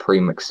think the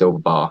premix silver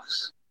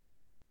baths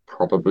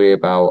probably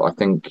about, I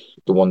think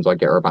the ones I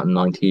get are about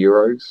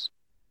 €90.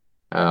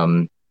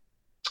 Um,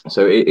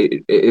 so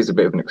it is a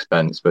bit of an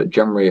expense, but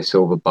generally a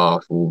silver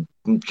bath will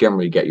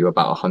generally get you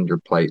about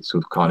 100 plates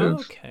with kind of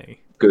Okay.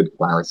 good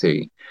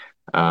clarity.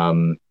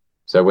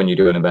 So when you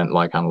do an event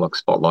like Analog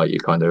Spotlight, you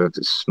kind of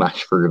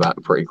smash through that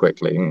pretty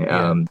quickly.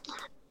 Yeah.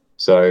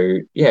 So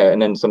yeah, and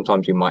then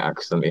sometimes you might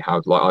accidentally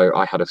have, like,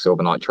 I had a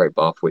silver nitrate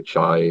bath which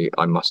I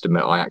must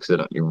admit I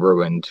accidentally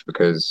ruined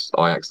because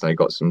I accidentally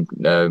got some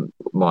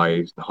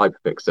my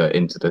Hyperfixer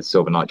into the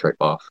silver nitrate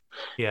bath,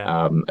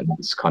 Yeah. and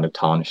that's kind of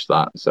tarnished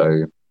that.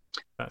 So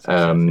That's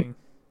um, upsetting.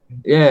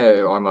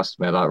 yeah, I must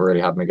admit that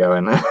really had me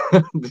going.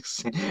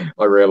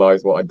 I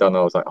realized what I'd done.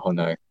 I was like, oh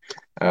no.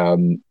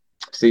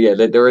 So yeah,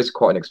 there is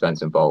quite an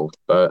expense involved,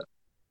 but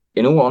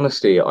in all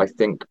honesty, I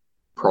think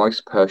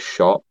price per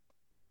shot,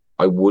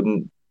 I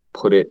wouldn't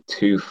put it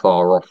too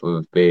far off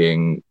of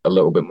being a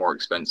little bit more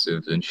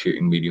expensive than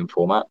shooting medium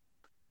format.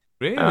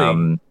 Really?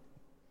 Um,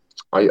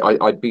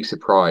 I'd be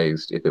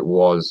surprised if it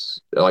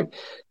was like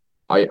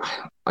I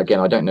again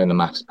I don't know the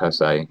maths per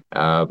se.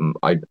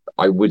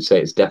 I would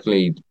say it's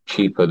definitely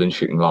cheaper than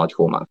shooting large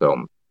format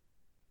film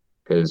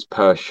because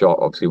per shot,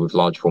 obviously with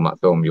large format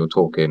film, you're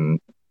talking.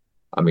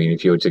 I mean,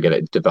 if you were to get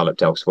it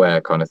developed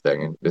elsewhere, kind of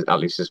thing, at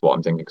least is what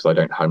I'm thinking because I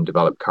don't home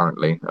develop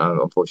currently.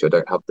 Unfortunately,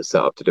 I don't have the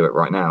setup to do it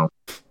right now.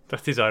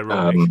 That is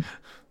ironic. Um,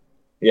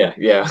 yeah,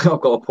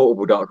 I've got a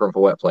portable darkroom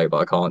for wet play, but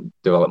I can't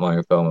develop my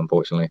own film,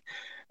 unfortunately.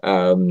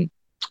 Um,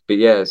 but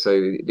yeah, so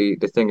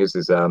the thing is,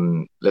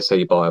 let's say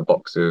you buy a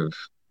box of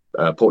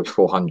Portra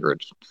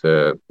 400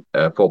 for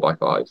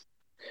 4x5.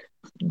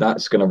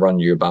 That's going to run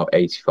you about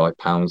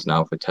 £85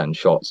 now for 10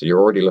 shots. So you're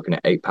already looking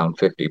at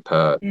 £8.50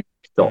 per Yeah.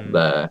 shot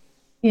there.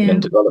 And Yeah. then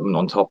development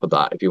on top of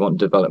that, if you want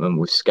development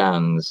with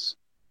scans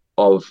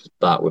of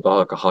that, with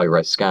like a high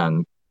res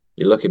scan,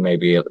 you're looking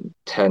maybe at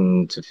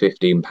 £10 to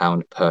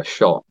 £15 per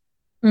shot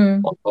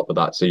Mm. on top of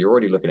that. So you're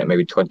already looking at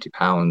maybe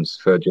 £20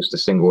 for just a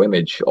single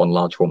image on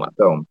large format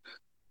film.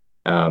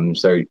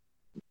 So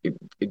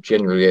it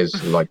generally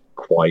is like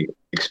quite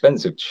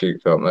expensive to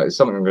shoot film. It's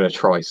something I'm going to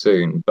try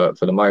soon, but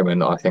for the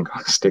moment, I think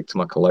I'll stick to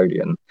my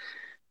collodion.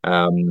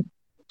 Um,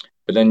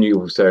 but then you've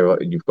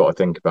got to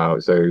think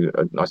about. So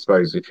I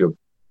suppose if you're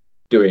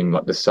doing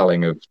like the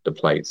selling of the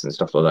plates and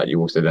stuff like that, you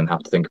also then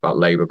have to think about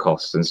labor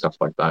costs and stuff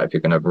like that if you're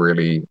going to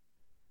really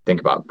think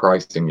about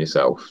pricing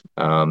yourself.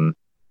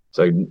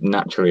 So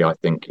naturally, I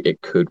think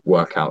it could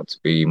work out to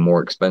be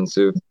more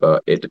expensive,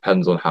 but it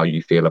depends on how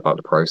you feel about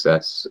the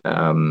process.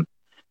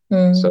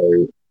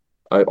 So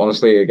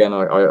honestly, again,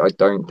 I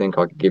don't think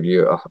I could give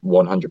you a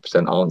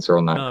 100% answer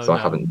on that No, because I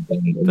no. haven't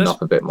done That's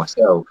enough of it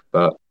myself.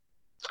 But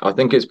I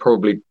think it's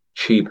probably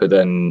cheaper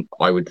than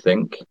I would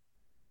think.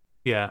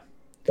 yeah.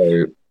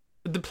 So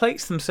The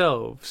plates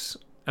themselves.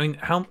 I mean,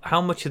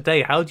 how much are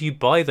they? How do you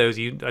buy those?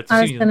 I'd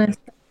I was assume. gonna,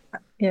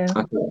 yeah.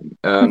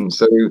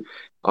 so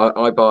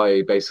I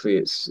buy basically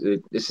it's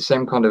the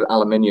same kind of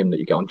aluminium that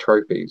you get on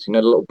trophies. You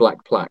know the little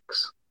black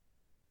plaques.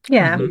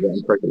 Yeah.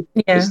 Mhm.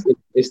 Yeah.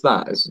 It's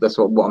that. That's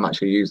what I'm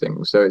actually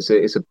using. So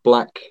it's a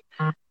black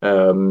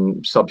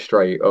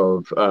substrate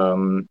of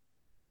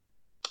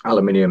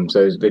aluminium.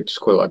 So they just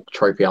call it like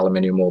trophy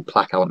aluminium or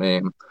plaque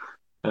aluminium.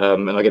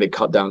 And I get it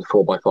cut down to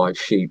 4x5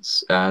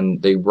 sheets,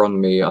 and they run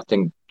me, I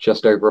think,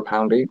 just over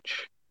 £1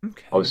 each.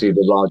 Okay. Obviously,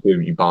 the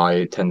larger you buy,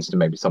 it tends to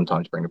maybe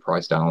sometimes bring the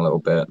price down a little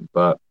bit,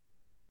 but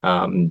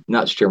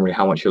that's generally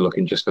how much you're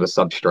looking just for the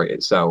substrate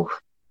itself.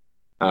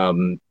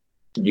 Um,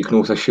 you can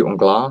also shoot on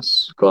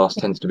glass. Glass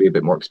tends to be a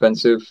bit more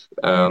expensive.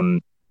 Yeah.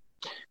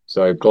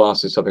 So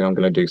glass is something I'm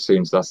going to do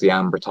soon. So that's the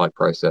amber type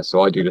process.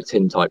 So I do the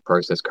tin type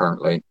process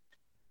currently.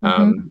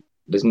 Mm-hmm.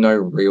 There's no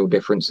real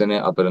difference in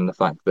it other than the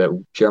fact that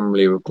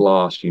generally with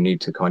glass, you need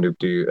to kind of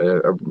do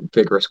a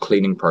vigorous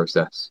cleaning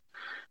process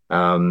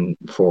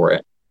for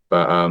it.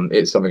 But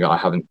it's something that I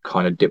haven't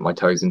kind of dipped my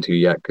toes into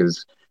yet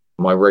because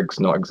my rig's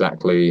not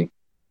exactly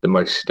the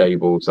most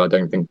stable. So I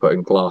don't think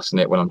putting glass in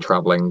it when I'm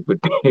traveling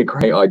would be a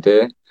great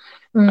idea.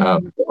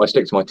 I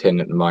stick to my tin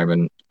at the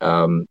moment.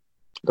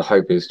 The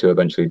hope is to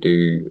eventually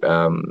do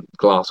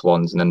glass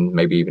ones and then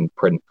maybe even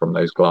print from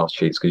those glass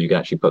sheets because you can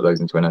actually put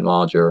those into an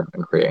enlarger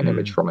and create an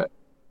image from it.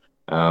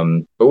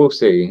 But we'll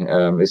see.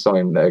 It's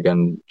something that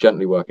again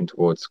gently working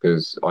towards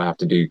because I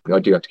do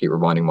have to keep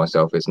reminding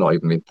myself it's not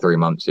even been 3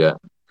 months yet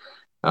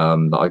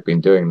that I've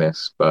been doing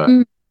this. But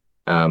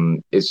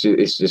it's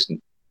just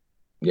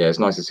yeah, it's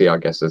nice to see. I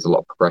guess there's a lot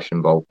of progression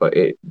involved, but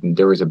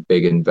there is a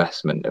big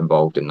investment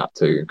involved in that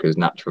too because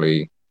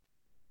naturally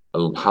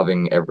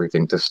having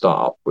everything to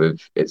start with,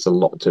 it's a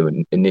lot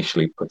to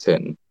initially put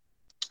in.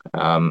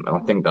 And I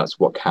think that's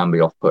what can be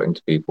off-putting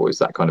to people is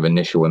that kind of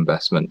initial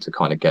investment to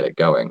kind of get it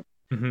going.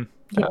 Mm-hmm.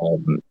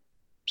 Yeah.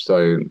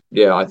 So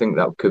yeah, I think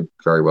that could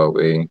very well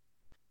be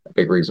a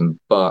big reason.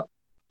 But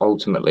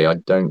ultimately, I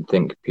don't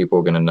think people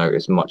are going to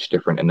notice much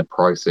different in the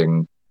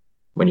pricing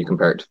when you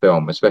compare it to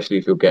film, especially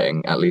if you're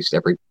getting at least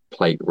every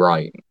plate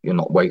right. You're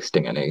not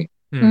wasting any.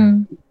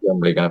 Mm. You're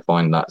generally going to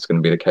find that's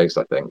going to be the case,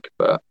 I think.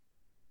 But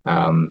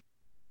Um,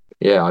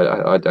 yeah,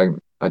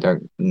 I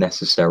don't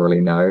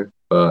necessarily know,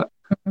 but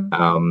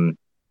Mhm.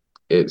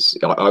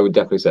 I would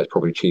definitely say it's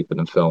probably cheaper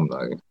than film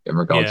though, in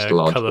regards Yeah, to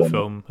large color format.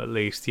 film at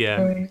least. Yeah,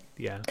 Mm.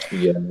 yeah,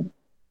 Yeah,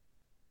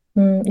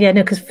 Yeah,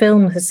 no, because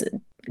film has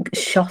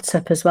shot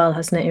up as well,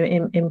 hasn't it,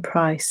 in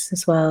price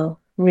as well?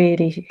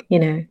 Really,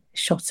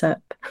 shot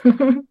up.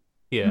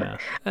 yeah.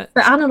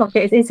 But analog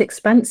is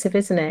expensive,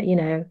 isn't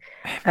it?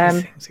 Um,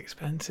 Everything's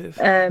expensive.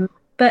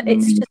 but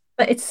mm,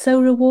 it's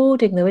so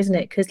rewarding though, isn't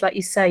it? Because like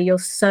you say,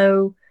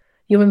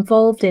 you're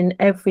involved in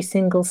every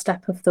single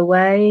step of the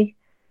way.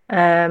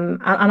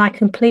 And I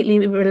completely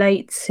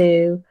relate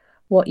to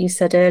what you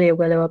said earlier,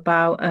 Willow,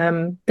 about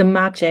the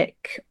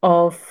magic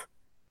of,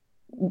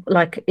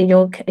 like in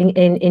your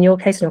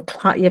case, your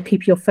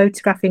people you're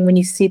photographing, when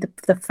you see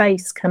the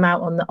face come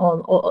out on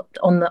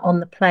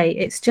the plate,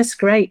 it's just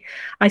great.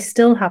 I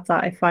still have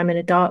that if I'm in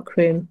a dark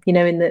room,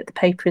 in the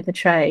paper in the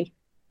tray.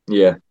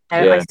 yeah,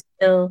 I yeah.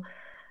 still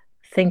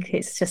think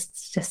it's just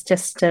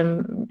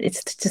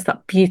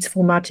that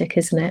beautiful magic,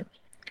 isn't it?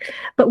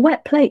 But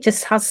wet plate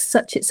just has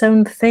such its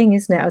own thing,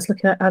 isn't it? I was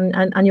looking at, and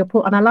and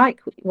I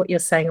like what you're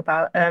saying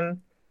about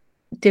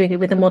doing it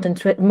with the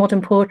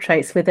modern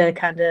portraits, with a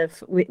kind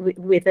of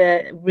with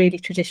a really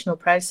traditional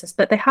process.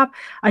 But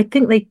I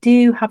think they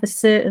do have a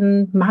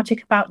certain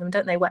magic about them,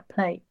 don't they? Wet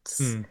plates.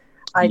 Hmm.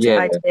 I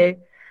Yeah, do.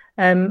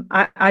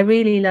 I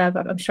really love.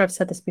 I'm sure I've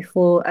said this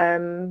before.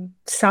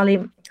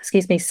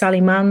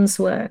 Sally Mann's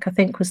work, I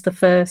think, was the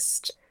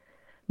first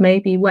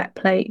maybe wet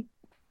plate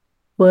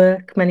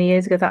work many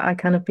years ago that I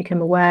kind of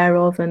became aware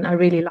of, and I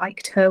really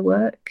liked her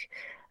work.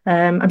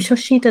 I'm sure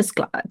she does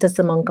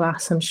them on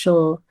glass. I'm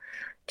sure.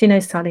 Do you know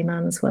Sally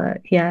Mann's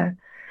work? Yeah.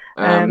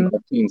 Um,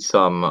 I've seen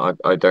some.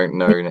 I don't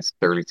know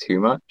necessarily too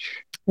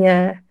much.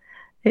 yeah.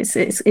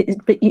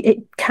 But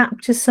it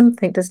captures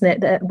something, doesn't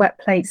it? The wet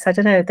plates. I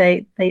don't know.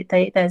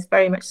 There's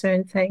very much their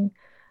own thing.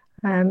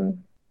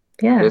 Um,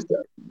 yeah. There's,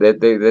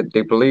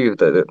 they believe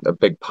that a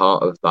big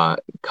part of that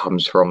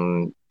comes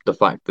from the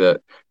fact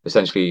that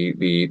essentially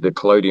the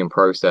collodion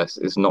process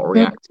is not Mm,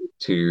 reactive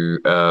to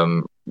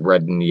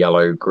red and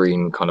yellow,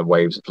 green kind of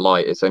waves of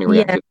light. It's only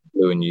yeah, reactive to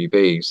blue and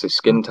UV. So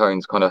skin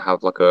tones kind of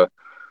have like a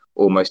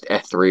almost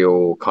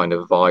ethereal kind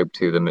of vibe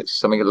to them. It's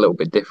something a little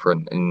bit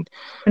different. And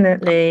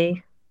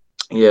definitely.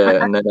 I,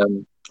 yeah, and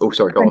then oh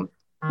sorry, go I, on.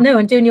 no,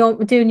 and doing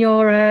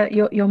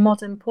your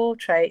modern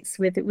portraits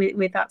with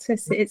that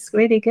twist, it's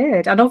really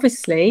good. And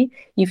obviously,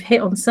 you've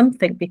hit on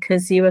something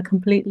because you were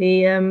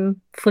completely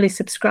fully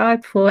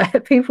subscribed for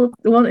people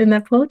wanting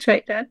their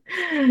portrait done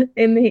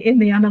in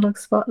the analog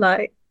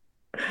spotlight.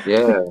 Which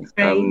Yeah. is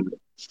great.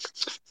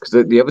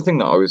 Because the other thing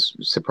that I was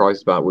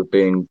surprised about with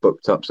being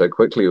booked up so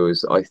quickly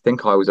was I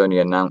think I was only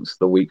announced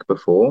the week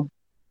before.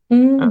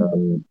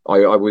 Mm, I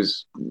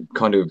was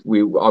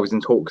I was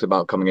in talks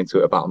about coming into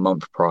it about a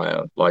month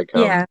prior.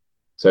 yeah.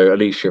 So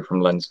Alicia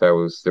from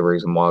Lensfair was the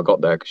reason why I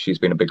got there because she's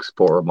been a big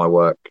supporter of my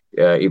work,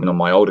 even on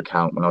my old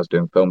account when I was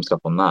doing film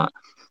stuff on that.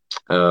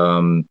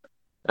 Um,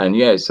 and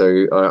yeah,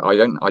 so I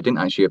didn't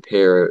actually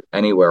appear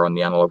anywhere on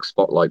the Analog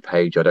Spotlight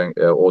page. I don't,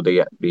 or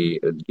the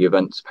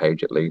events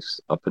page at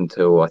least, up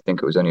until I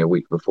think it was only a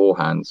week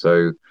beforehand.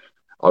 So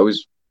I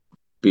was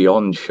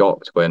beyond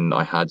shocked when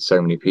I had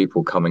so many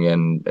people coming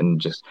in and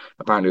just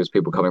apparently there was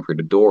people coming through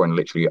the door and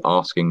literally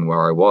asking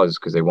where I was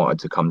because they wanted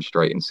to come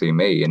straight and see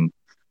me. And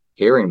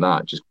hearing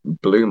that just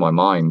blew my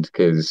mind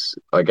because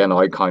again,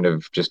 I kind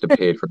of just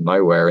appeared from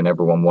nowhere and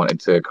everyone wanted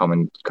to come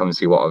and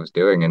see what I was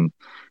doing. And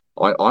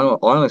I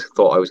honestly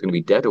thought I was going to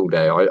be dead all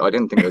day. I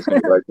didn't think there was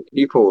going to be loads of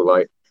people.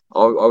 Like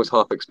I was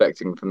half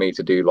expecting for me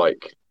to do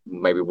like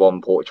maybe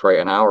one portrait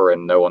an hour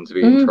and no one to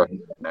be Mm,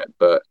 interested in it.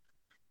 But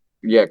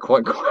yeah,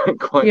 quite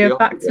yeah, the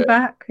back to opposite.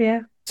 back,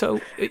 yeah.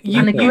 So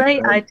And Yeah,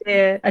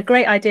 a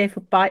great idea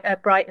for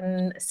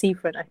Brighton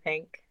seafront, I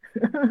think.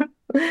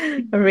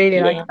 I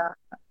really like yeah, that.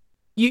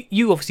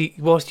 you obviously,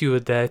 whilst you were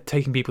there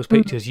taking people's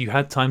Mm, pictures, you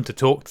had time to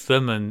talk to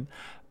them. And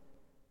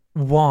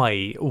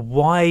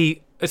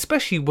why,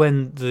 especially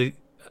when the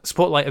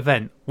spotlight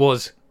event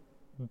was,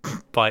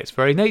 by its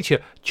very nature,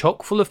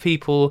 chock full of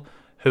people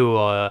who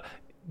are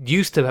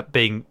used to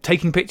being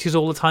taking pictures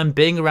all the time,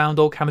 being around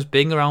old cameras,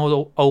 being around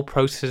old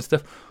processes and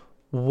stuff.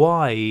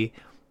 Why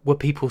were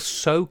people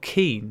so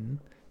keen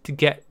to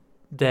get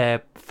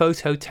their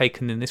photo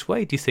taken in this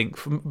way, do you think,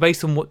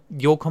 based on what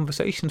your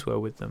conversations were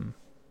with them?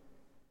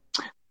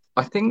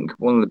 I think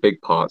one of the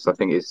big parts I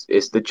think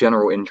is the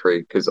general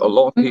intrigue because a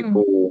lot of mm,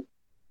 people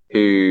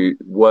who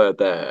were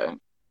there,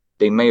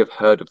 they may have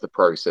heard of the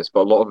process,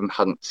 but a lot of them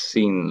hadn't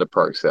seen the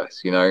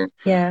process, you know.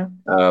 yeah,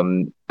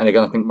 And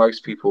again, I think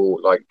most people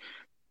like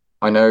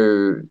I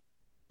know.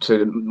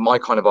 So my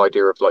kind of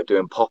idea of like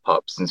doing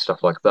pop-ups and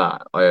stuff like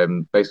that,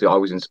 basically I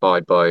was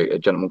inspired by a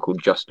gentleman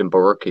called Justin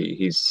Barucki.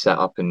 He's set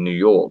up in New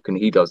York and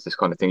he does this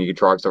kind of thing. He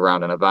drives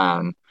around in a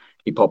van,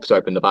 he pops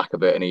open the back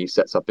of it and he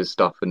sets up his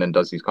stuff and then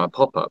does these kind of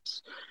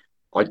pop-ups.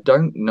 I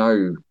don't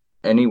know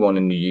anyone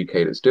in the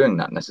UK that's doing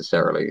that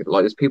necessarily.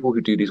 Like there's people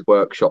who do these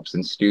workshops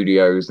in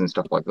studios and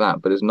stuff like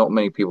that, but there's not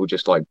many people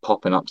just like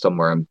popping up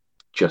somewhere and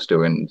just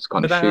doing this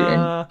kind of shooting.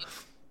 Ta-da!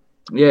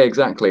 Yeah,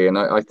 exactly. And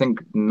I think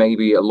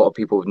maybe a lot of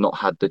people have not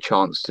had the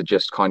chance to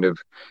just kind of,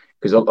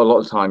 because a lot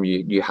of the time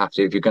you have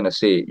to, if you're going to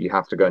see it, you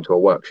have to go into a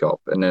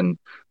workshop, and then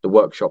the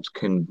workshops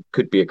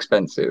could be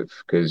expensive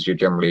because you're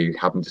generally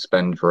having to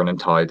spend for an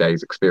entire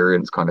day's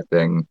experience kind of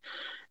thing.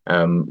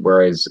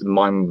 Whereas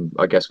mine,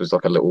 I guess, was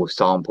like a little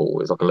sample,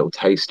 was like a little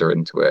taster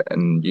into it,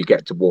 and you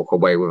get to walk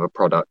away with a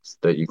product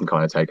that you can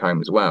kind of take home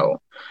as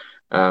well.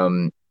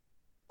 Um,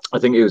 I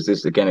think it was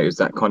this again, it was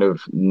that kind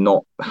of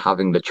not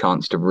having the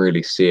chance to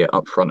really see it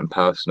up front and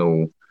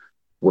personal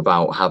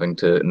without having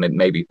to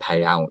maybe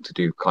pay out to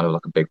do kind of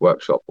like a big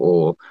workshop.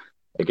 Or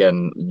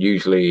again,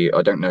 usually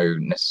I don't know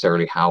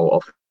necessarily how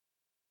often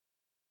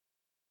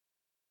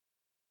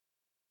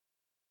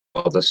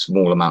the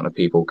small amount of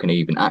people can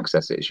even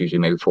access it. It's usually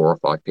maybe 4 or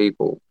 5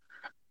 people.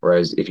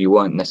 Whereas if you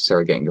weren't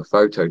necessarily getting your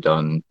photo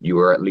done, you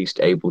were at least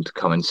able to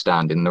come and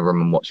stand in the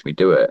room and watch me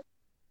do it.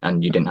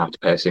 And you didn't have to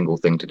pay a single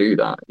thing to do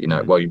that. You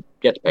know, well, you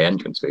get to pay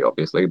entrance fee,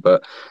 obviously,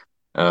 but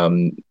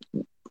um,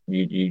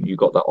 you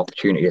got that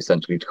opportunity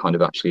essentially to kind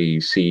of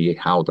actually see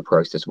how the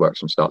process works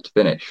from start to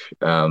finish.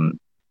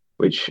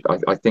 Which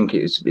I think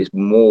is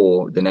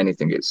more than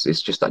anything. It's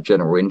just that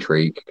general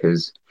intrigue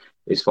because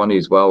it's funny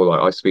as well.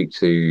 Like I speak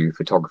to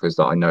photographers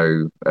that I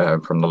know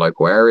from the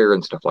local area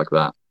and stuff like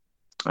that,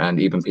 and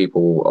even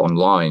people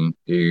online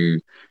who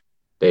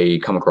they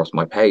come across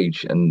my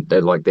page and they're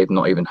like they've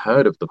not even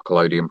heard of the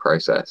collodion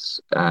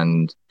process,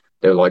 and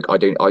they're like I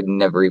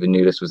never even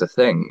knew this was a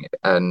thing.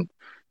 And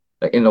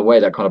in a way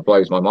that kind of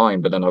blows my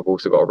mind, but then I've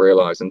also got to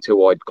realize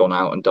until I'd gone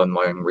out and done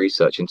my own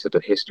research into the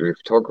history of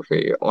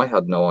photography, I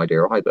had no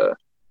idea either.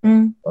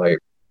 Like,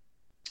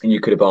 and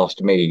you could have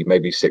asked me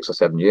maybe 6 or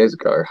 7 years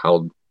ago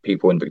how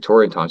people in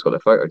Victorian times got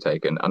their photo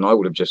taken, and I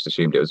would have just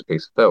assumed it was a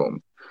piece of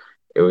film.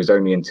 It was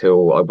only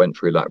until I went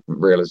through that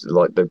realized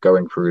like the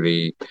going through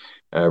the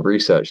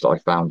research that I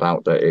found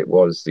out that it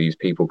was these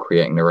people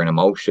creating their own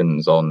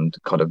emulsions on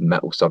kind of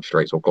metal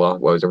substrates or glass.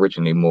 Well, it was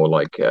originally more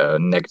like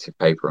negative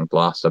paper and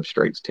glass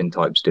substrates.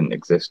 Tintypes didn't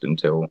exist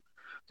until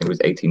I think it was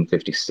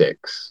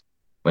 1856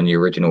 when the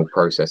original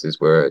processes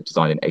were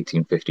designed in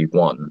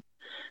 1851.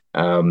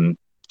 And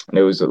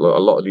it was a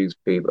lot of these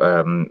people.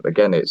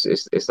 Again, it's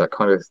that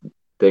kind of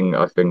thing.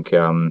 I think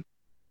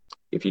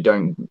if you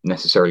don't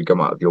necessarily go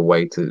out of your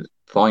way to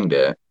find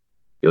it,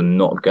 you're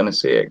not going to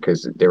see it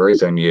because there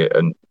is only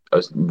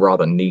a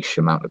rather niche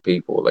amount of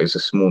people. There's a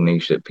small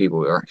niche that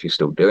people are actually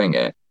still doing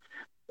it,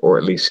 or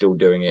at least still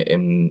doing it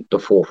in the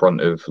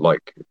forefront of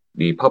like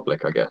the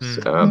public, I guess.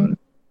 A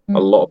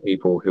lot of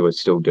people who are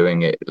still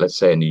doing it, let's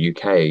say in the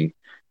UK,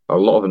 a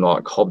lot of them are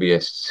like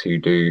hobbyists who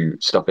do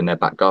stuff in their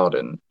back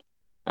garden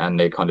and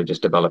they kind of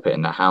just develop it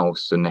in their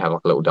house and they have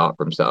like a little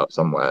darkroom set up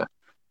somewhere.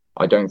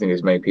 I don't think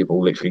there's many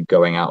people literally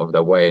going out of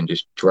their way and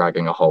just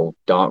dragging a whole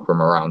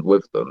darkroom around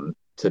with them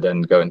to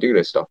then go and do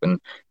this stuff. And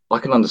I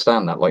can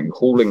understand that. Like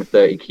hauling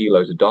 30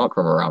 kilos of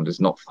darkroom around is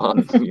not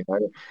fun, you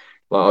know.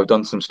 Like I've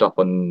done some stuff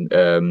on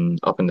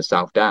up in the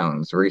South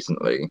Downs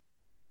recently,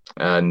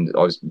 and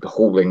I was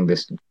hauling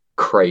this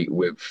crate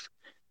with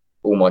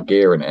all my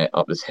gear in it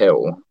up this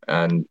hill,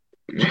 and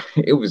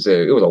it was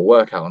a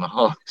workout and a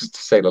half to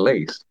say the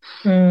least.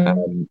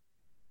 And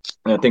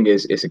I think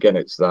it's again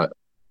it's that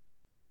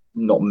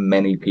not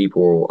many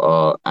people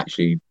are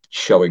actually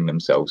showing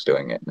themselves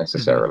doing it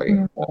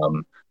necessarily,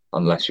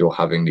 unless you're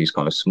having these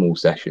kind of small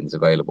sessions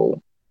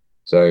available.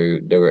 So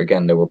there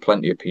were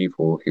plenty of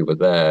people who were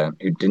there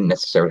who didn't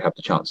necessarily have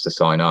the chance to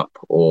sign up,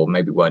 or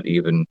maybe weren't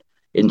even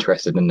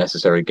interested in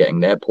necessarily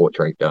getting their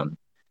portrait done.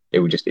 They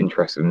were just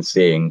interested in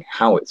seeing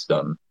how it's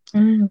done.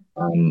 And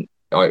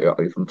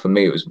for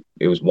me,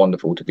 it was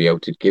wonderful to be able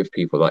to give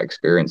people that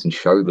experience and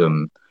show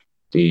them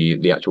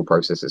the actual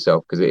process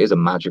itself, because it is a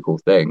magical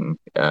thing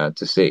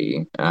to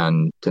see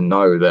and to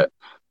know that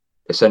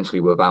essentially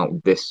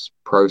without this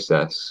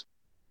process,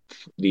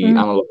 the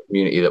analog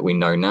community that we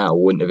know now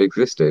wouldn't have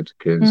existed,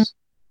 because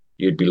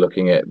you'd be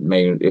looking at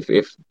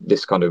if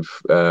this kind of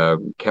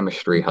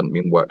chemistry hadn't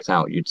been worked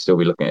out, you'd still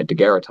be looking at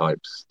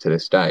daguerreotypes to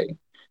this day.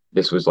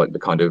 This was like the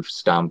kind of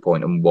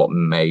standpoint and what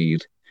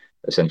made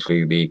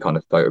essentially the kind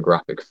of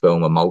photographic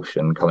film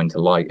emulsion come into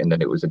light, and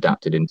then it was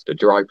adapted into the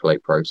dry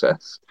plate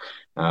process,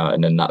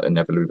 and then that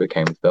inevitably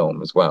became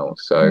film as well.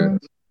 So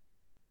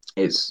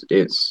it's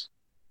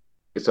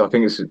I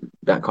think it's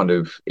that kind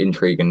of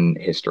intrigue and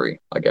history,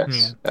 I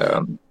guess.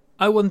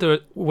 I wonder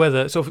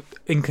whether, sort of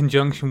in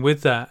conjunction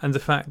with that and the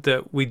fact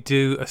that we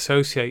do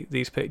associate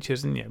these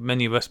pictures, and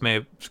many of us may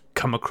have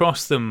come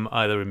across them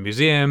either in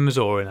museums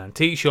or in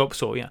antique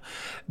shops, or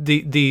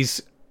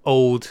these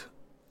old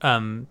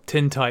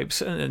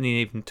tintypes, and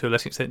even to a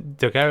lesser extent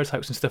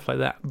daguerreotypes and stuff like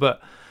that. But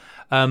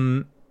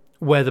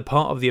where the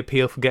part of the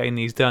appeal for getting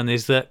these done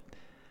is that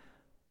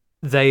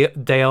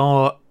they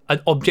are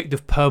an object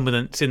of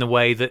permanence in a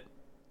way that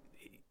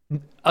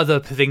other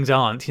things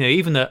aren't.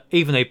 Even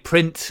a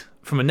print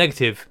from a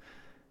negative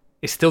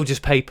is still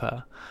just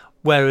paper,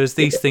 whereas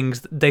these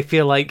things, they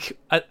feel like,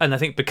 and I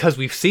think because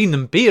we've seen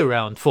them be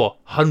around for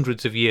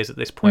hundreds of years at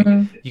this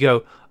point, you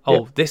go,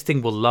 this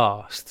thing will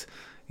last.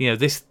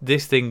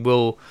 this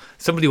thing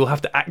somebody will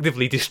have to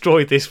actively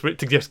destroy this for it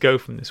to just go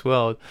from this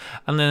world.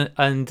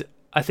 And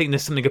I think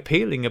there's something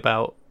appealing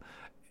about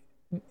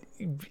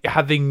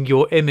having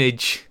your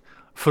image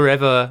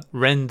forever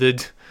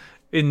rendered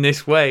in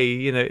this way.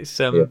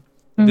 It's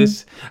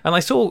this, and I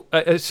saw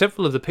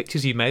several of the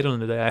pictures you made on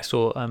the day. I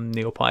saw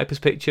Neil Piper's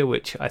picture,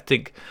 which I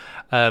think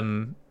I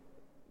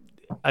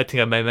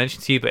may have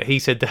mentioned to you, but he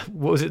said that,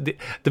 what was it,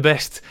 the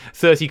best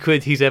 30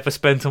 quid he's ever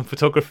spent on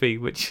photography,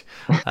 which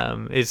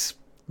is,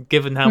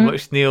 given how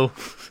much Neil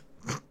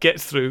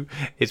gets through,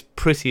 is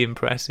pretty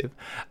impressive.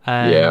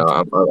 And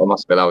I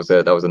must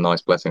admit that was a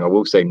nice blessing. I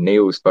will say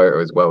Neil's photo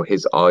as well.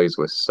 His eyes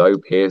were so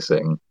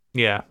piercing.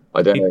 Yeah,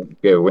 I don't know.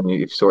 Yeah, when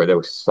you saw it, they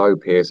were so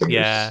piercing.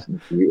 Yeah, it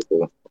was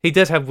beautiful. He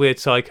does have weird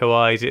psycho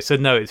eyes. It's a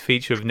noted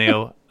feature of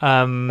Neil.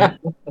 And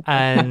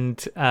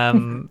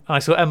I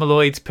saw Emma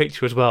Lloyd's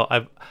picture as well.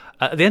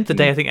 At the end of the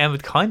day, I think Emma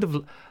kind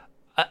of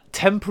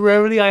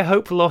temporarily, I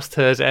hope, lost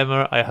hers.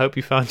 Emma, I hope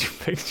you found your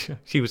picture.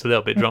 She was a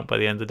little bit drunk by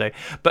the end of the day.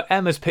 But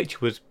Emma's picture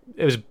was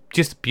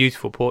just a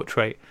beautiful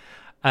portrait.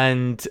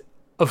 And,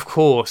 of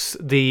course,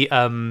 the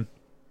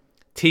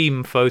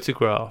team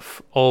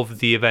photograph of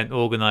the event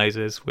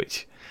organisers,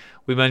 which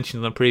we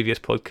mentioned on a previous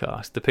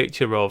podcast, the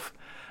picture of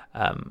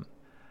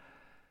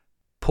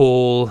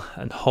Paul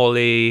and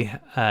Holly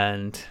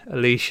and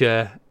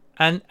Alicia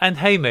and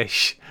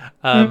Hamish.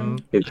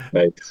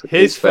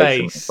 His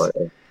face.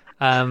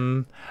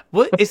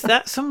 What is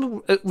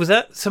that? Was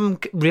that some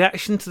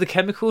reaction to the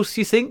chemicals?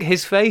 Do you think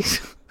his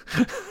face?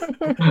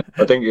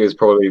 I think it was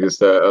probably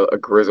just a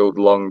grizzled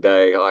long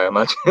day. I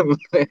imagine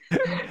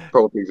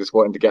probably just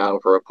wanting to get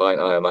out for a pint.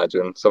 I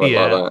imagine something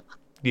like that.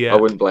 Yeah, I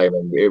wouldn't blame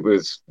him. It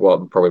was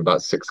probably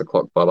about 6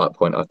 o'clock by that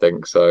point, I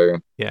think. So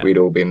we'd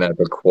all been there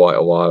for quite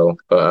a while.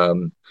 But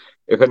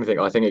if anything,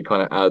 I think it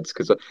kind of adds,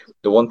 because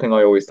the one thing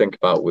I always think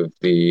about with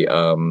the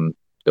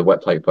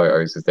wet plate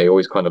photos is they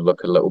always kind of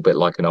look a little bit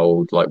like an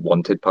old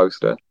wanted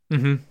poster.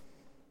 Mm-hmm.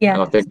 Yeah,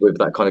 and I think with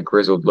that kind of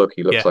grizzled look,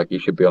 he looks like he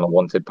should be on a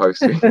wanted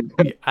poster.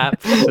 He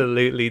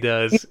absolutely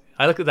does.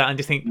 I look at that and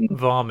just think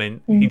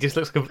varmint. He just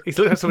looks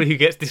like somebody who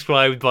gets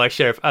described by a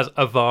sheriff as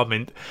a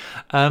varmint.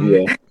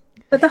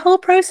 But the whole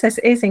process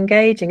is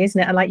engaging, isn't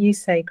it? And like you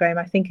say, Graham,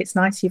 I think it's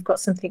nice you've got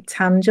something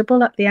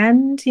tangible at the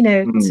end,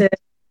 to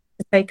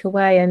take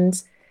away.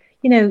 And,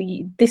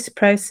 this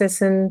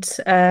process and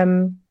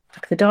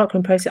the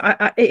darkroom process,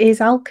 it is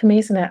alchemy,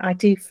 isn't it? I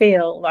do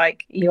feel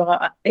like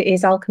it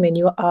is alchemy, and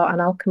you are an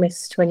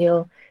alchemist when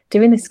you're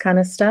doing this kind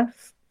of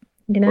stuff,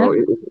 Well,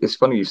 it's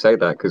funny you say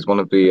that, because one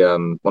of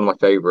my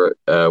favorite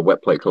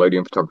wet plate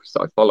collodion photographers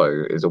that I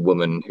follow is a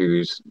woman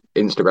whose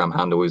Instagram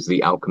handle is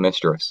The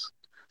Alchemistress.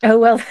 Oh,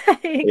 well,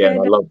 yeah,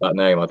 I love that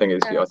name. I think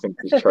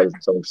she's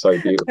chosen something so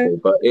beautiful,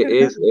 but it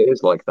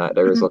is like that.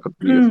 There is like a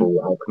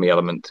beautiful alchemy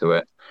element to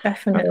it.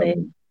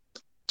 Definitely.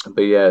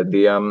 But yeah,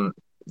 and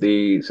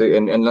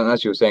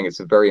as you were saying,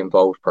 it's a very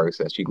involved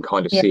process. You can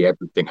kind of see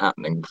everything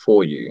happening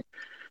before you.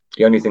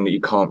 The only thing that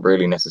you can't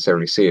really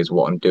necessarily see is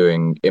what I'm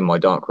doing in my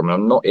darkroom. And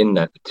I'm not in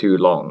there for too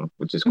long,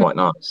 which is quite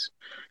nice.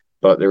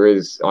 But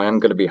I am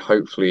going to be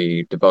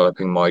hopefully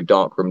developing my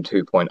darkroom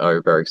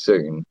 2.0 very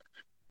soon,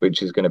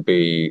 which is going to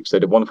be, so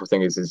the wonderful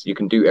thing is you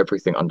can do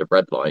everything under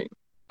red light.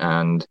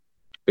 And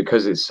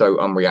because it's so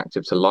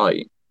unreactive to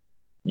light,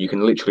 you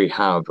can literally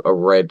have a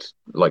red,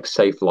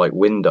 safe light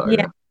window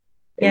in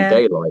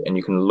daylight, and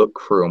you can look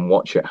through and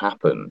watch it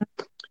happen.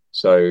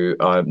 So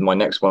my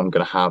next one I'm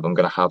going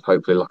to have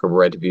hopefully like a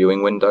red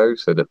viewing window,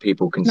 so that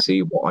people can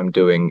see what I'm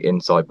doing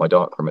inside my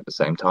darkroom at the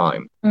same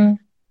time.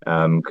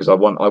 Because I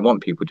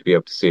want people to be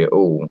able to see it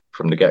all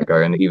from the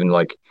get-go. And even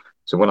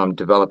so when I'm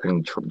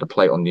developing the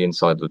plate on the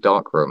inside of the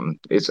darkroom,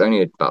 it's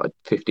only about a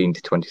 15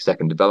 to 20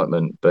 second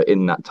development, but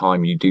in that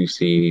time you do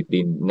see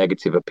the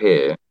negative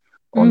appear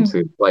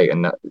onto the plate,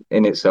 and that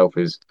in itself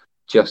is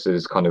just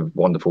as kind of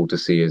wonderful to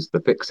see as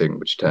the fixing,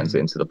 which turns it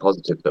into the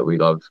positive that we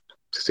love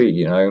to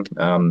see, and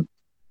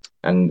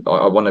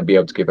I want to be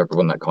able to give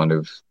everyone that kind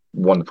of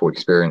wonderful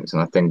experience,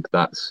 and I think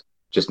that's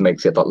just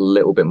makes it that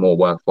little bit more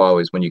worthwhile,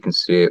 is when you can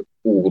see it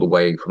all the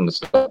way from the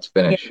start to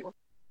finish.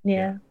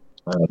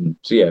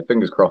 So yeah,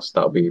 fingers crossed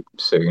that'll be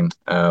soon.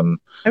 I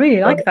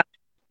really like that,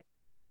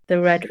 the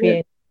red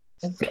view.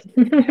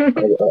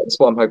 That's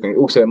what I'm hoping.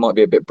 Also, it might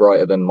be a bit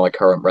brighter than my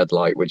current red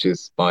light, which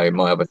is my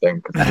other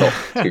thing, because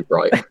it's not too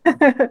bright.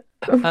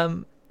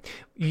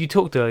 You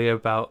talked earlier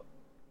about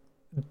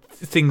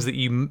things that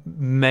you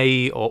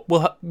may, or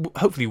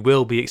hopefully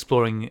will be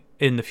exploring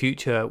in the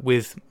future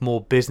with more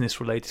business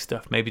related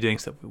stuff, maybe doing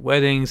stuff with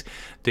weddings,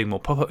 doing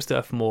more pop-up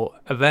stuff, more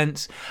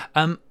events.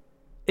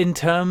 In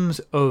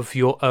terms of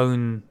your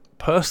own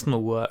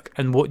personal work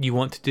and what you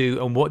want to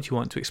do and what you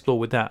want to explore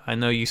with that, I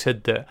know you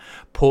said that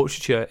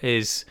portraiture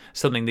is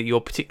something that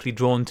you're particularly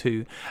drawn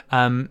to.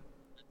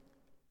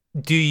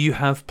 Do you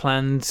have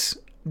plans?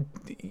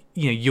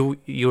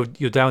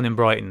 You're down in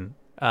Brighton,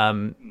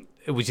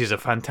 which is a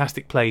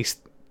fantastic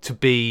place to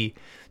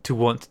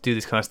want to do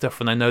this kind of stuff.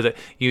 And I know that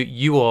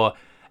you are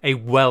a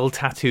well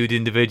tattooed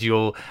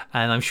individual,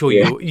 and I'm sure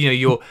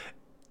you're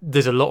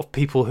there's a lot of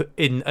people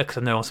in, because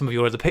I know on some of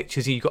your other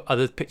pictures you've got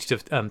other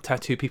pictures of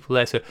tattoo people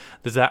there, so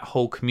there's that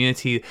whole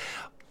community.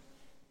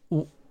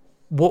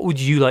 What would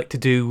you like to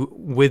do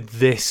with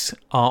this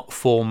art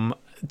form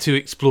to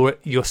explore it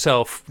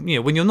yourself,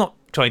 when you're not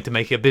trying to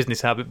make it a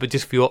business habit, but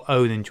just for your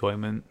own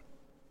enjoyment?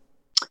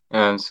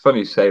 And it's funny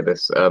you say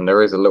this.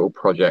 There is a little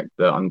project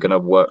that I'm going to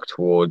work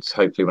towards,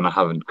 hopefully when I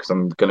haven't, because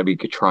I'm going to be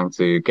trying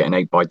to get an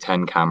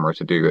 8x10 camera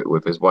to do it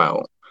with as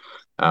well,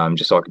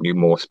 just so I can do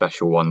more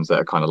special ones that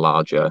are kind of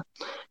larger.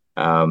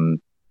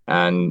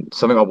 And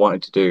something I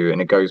wanted to do,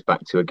 and it goes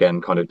back to,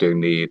 again, kind of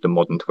doing the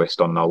modern twist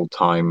on an old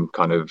time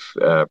kind of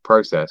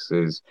process,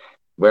 is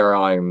where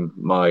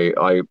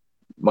my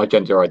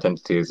gender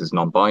identity is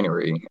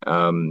non-binary.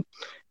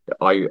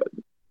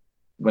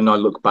 When I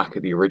look back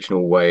at the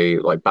original way,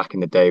 like back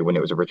in the day when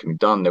it was originally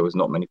done, there was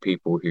not many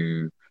people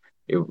who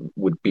it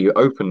would be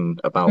open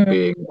about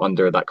being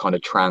under that kind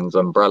of trans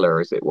umbrella,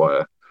 as it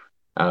were.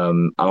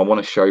 And I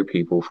want to show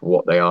people for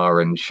what they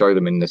are and show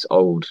them in this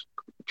old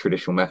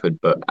traditional method,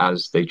 but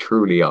as they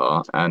truly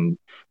are, and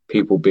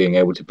people being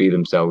able to be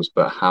themselves,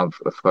 but have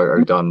a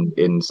photo done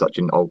in such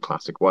an old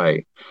classic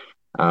way.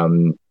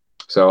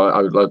 So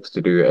I would love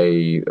to do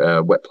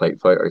a wet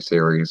plate photo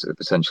series of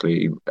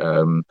essentially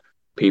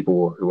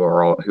people who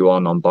are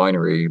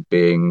non-binary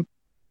being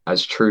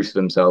as true to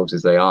themselves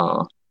as they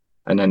are,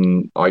 and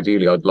then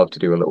ideally I'd love to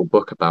do a little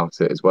book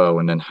about it as well,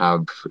 and then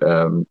have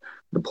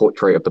the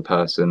portrait of the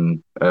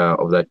person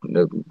of their,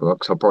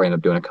 because I'll probably end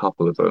up doing a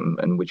couple of them,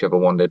 and whichever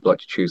one they'd like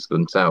to choose for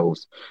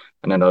themselves.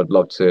 And then I'd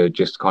love to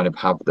just kind of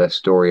have their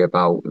story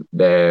about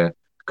their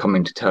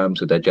coming to terms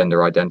with their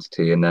gender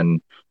identity, and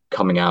then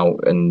coming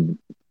out and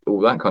all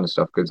that kind of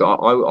stuff. Because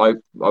I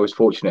was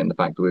fortunate in the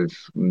fact that with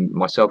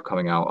myself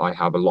coming out, I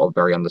have a lot of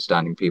very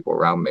understanding people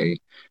around me.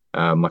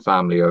 My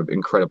family are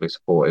incredibly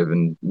supportive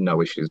and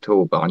no issues at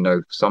all. But I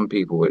know for some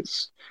people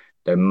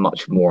they're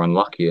much more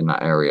unlucky in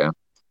that area.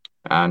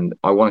 And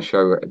I want to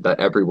show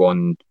that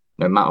everyone,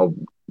 no matter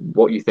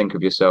what you think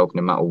of yourself,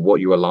 no matter what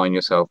you align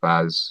yourself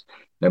as,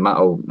 no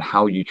matter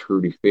how you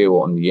truly feel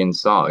on the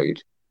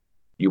inside,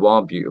 you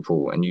are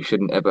beautiful, and you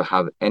shouldn't ever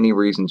have any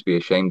reason to be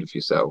ashamed of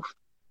yourself.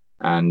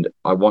 And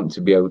I want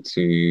to be able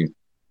to,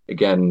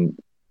 again,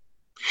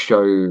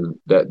 show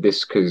that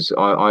this, because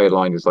I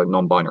align as like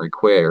non-binary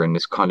queer, and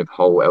this kind of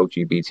whole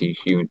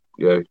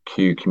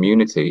LGBTQ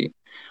community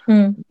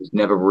was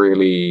never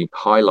really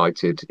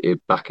highlighted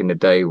back in the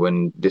day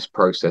when this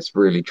process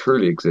really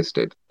truly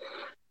existed.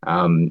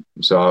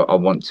 So I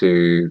want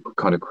to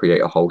kind of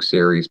create a whole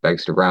series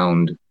based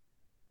around,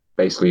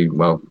 basically,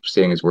 well,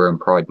 seeing as we're in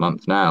Pride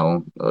Month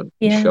now,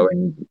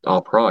 showing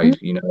our pride,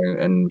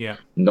 and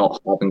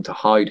not having to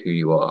hide who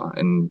you are,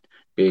 and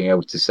being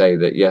able to say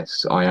that,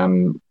 yes, I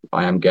am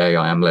gay,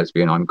 I am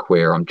lesbian, I'm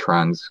queer, I'm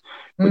trans,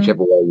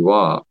 whichever way you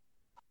are.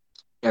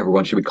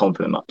 Everyone should be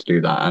confident enough to do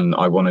that. And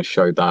I want to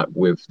show that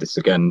with this,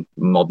 again,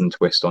 modern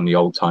twist on the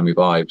old timey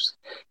vibes.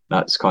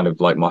 That's kind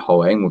of like my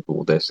whole aim with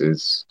all this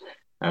is,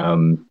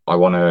 I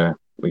want to,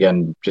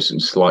 again, just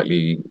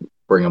slightly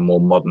bring a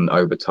more modern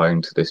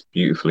overtone to this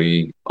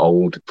beautifully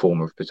old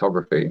form of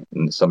photography,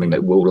 and something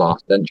that will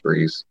last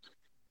centuries.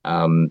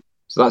 So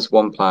that's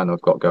one plan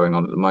I've got going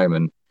on at the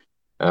moment.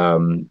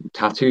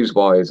 Tattoos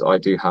wise, I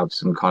do have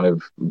some kind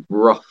of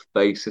rough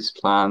basis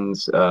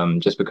plans,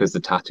 just because the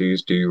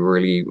tattoos do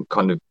really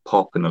kind of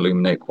pop and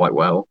illuminate quite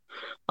well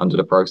under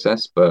the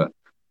process, but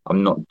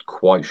I'm not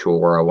quite sure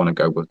where I want to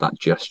go with that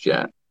just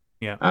yet.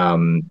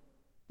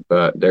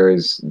 But there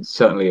is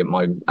certainly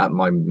at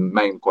my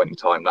main point in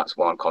time, that's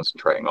what I'm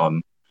concentrating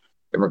on.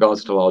 In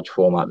regards to large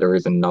format, there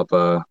is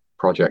another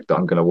project that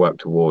I'm going to work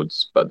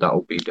towards, but that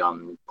will be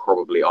done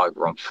probably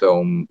either on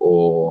film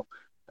or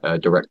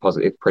direct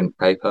positive print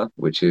paper,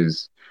 which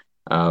is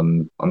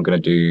I'm going to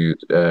do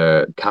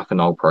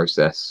Caffeinol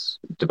process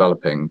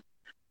developing,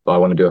 but I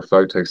want to do a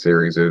photo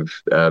series of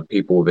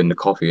people within the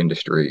coffee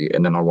industry,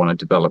 and then I want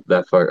to develop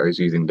their photos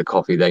using the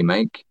coffee they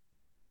make.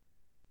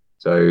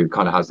 So it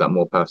kind of has that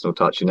more personal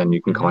touch, and then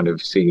you can kind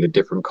of see the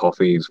different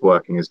coffees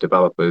working as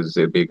developers.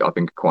 It'd be, I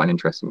think, quite an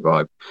interesting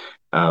vibe.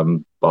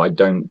 But I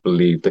don't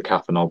believe the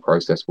Caffeinol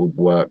process would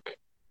work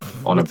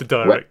on with the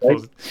direct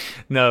positive.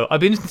 No, I'd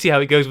be interested to see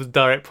how it goes with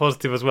direct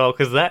positive as well,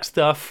 because that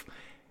stuff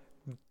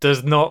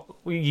does not.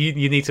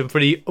 You need some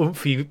pretty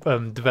oomphy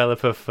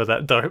developer for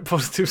that direct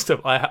positive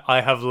stuff.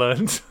 I have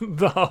learned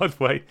the hard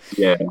way.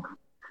 Yeah.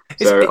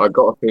 So I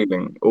got a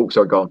feeling. Oh,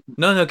 sorry, go on.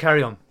 No,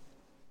 carry on.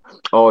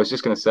 Oh, I was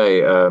just going to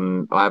say,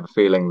 I have a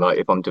feeling like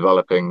if I'm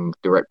developing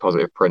direct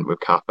positive print with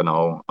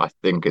Caffeinol, I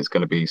think it's going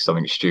to be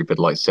something stupid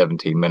like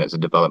 17 minutes of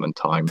development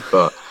time.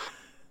 But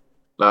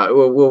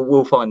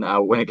we'll find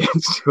out when it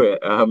gets to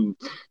it.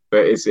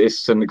 But it's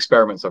some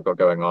experiments I've got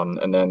going on,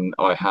 and then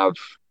I have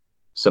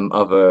some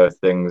other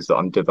things that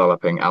I'm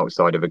developing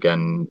outside of,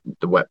 again,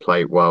 the wet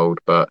plate world.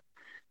 But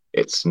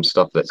it's some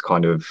stuff that's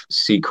kind of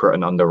secret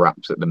and under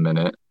wraps at the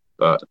minute.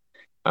 But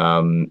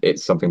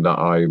it's something that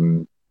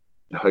I'm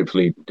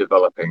hopefully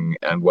developing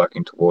and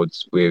working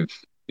towards with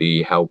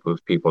the help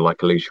of people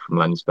like Alicia from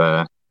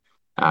Lensfair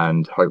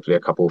and hopefully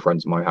a couple of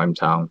friends in my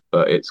hometown.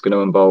 But it's going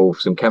to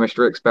involve some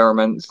chemistry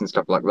experiments and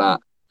stuff like that.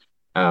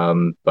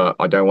 But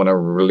I don't want to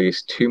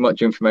release too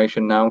much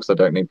information now because I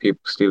don't need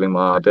people stealing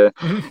my idea.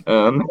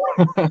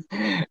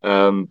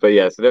 um, but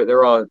yeah, so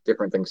there are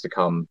different things to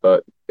come.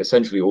 But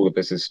essentially, all of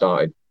this has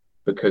started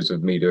because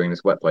of me doing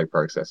this wet play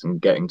process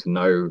and getting to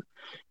know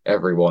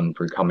everyone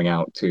through coming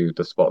out to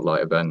the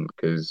Spotlight event.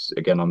 Because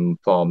again, I'm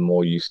far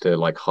more used to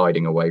like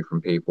hiding away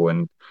from people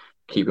and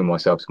keeping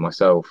myself to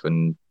myself,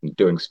 and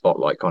doing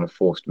Spotlight kind of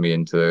forced me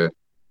into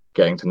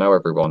getting to know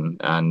everyone.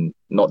 And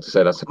not to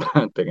say that's a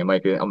bad thing. I'm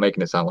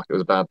making it sound like it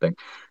was a bad thing.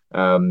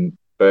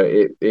 But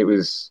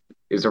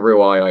it's a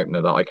real eye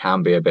opener that I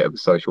can be a bit of a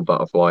social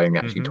butterfly and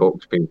actually talk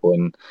to people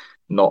and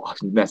not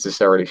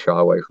necessarily shy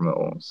away from it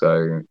all.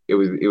 So it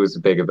was a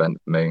big event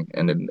for me,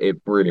 and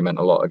it really meant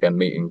a lot. Again,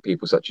 meeting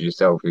people such as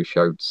yourself who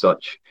showed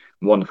such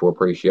wonderful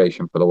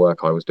appreciation for the work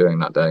I was doing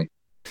that day.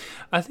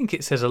 I think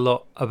it says a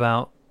lot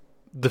about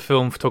the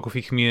film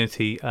photography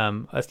community.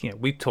 As you know,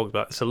 we've talked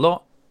about this a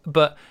lot,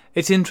 but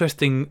it's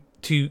interesting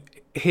to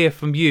hear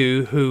from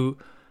you, who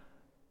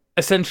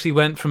essentially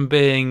went from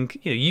being,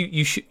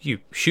 you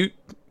shoot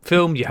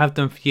film, you have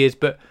done for years,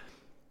 but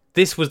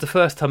this was the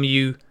first time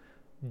you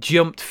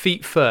jumped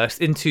feet first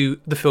into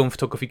the film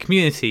photography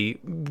community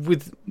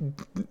with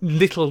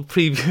little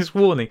previous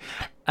warning,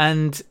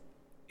 and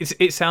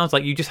it sounds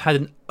like you just had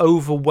an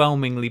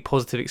overwhelmingly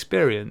positive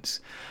experience.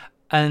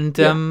 And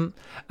and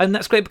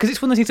that's great, because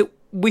it's one of the things that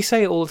we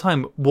say all the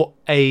time, what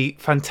a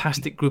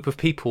fantastic group of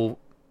people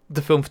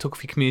the film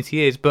photography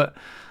community is. But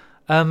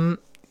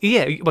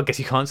yeah, I guess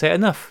you can't say it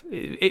enough.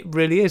 It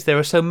really is. There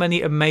are so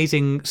many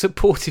amazing,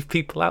 supportive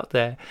people out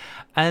there,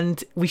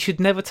 and we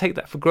should never take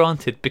that for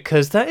granted,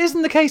 because that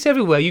isn't the case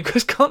everywhere. You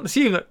just can't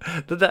assume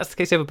that that's the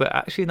case everywhere. But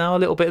actually, now a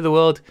little bit of the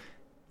world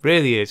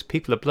really is.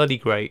 People are bloody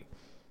great.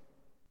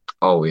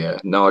 Oh yeah,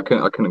 no, I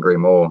couldn't agree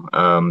more.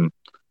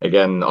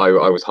 Again,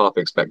 I was half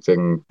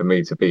expecting for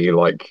me to be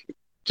like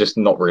just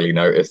not really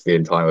noticed the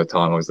entire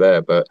time I was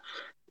there, but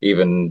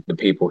even the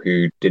people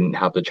who didn't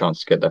have the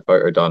chance to get their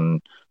photo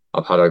done,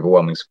 I've had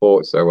overwhelming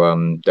support.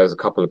 So there's a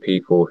couple of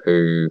people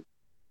who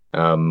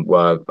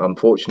were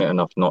unfortunate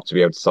enough not to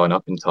be able to sign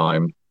up in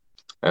time,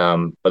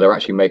 but they're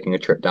actually making a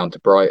trip down to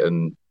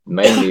Brighton,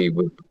 mainly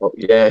with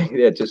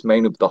just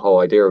mainly with the whole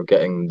idea of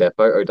getting their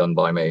photo done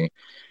by me.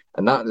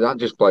 And that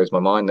just blows my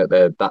mind that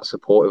they're that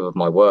supportive of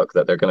my work,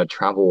 that they're going to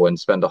travel and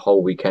spend a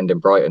whole weekend in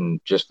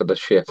Brighton just for the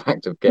sheer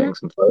fact of getting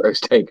some photos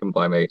taken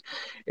by me.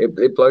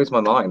 It blows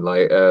my mind.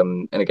 Like,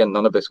 and again,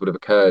 none of this would have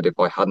occurred if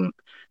I hadn't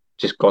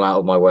just gone out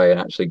of my way and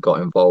actually got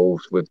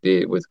involved with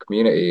the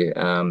community.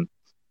 And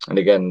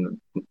again,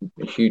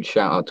 a huge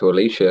shout out to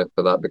Alicia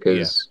for that,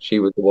 because she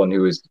was the one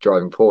who was the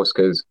driving force.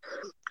 Because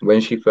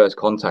when she first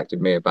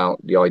contacted me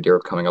about the idea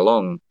of coming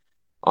along,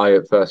 I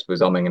at first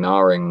was umming and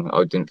ahhing.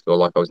 I didn't feel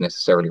like I was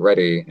necessarily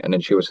ready, and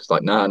then she was just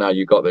like, "No,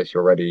 you got this.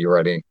 You're ready. You're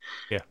ready."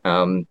 Yeah.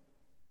 And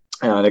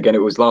again,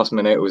 it was last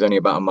minute. It was only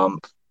about a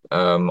month.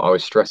 I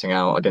was stressing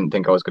out. I didn't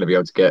think I was going to be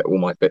able to get all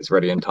my bits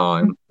ready in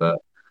time, but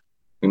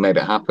we made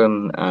it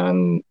happen,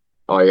 and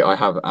I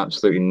have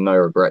absolutely no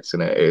regrets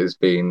in it. It has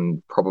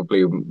been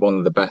probably one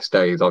of the best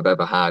days I've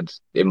ever had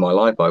in my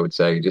life, I would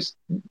say. Just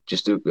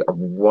a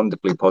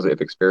wonderfully positive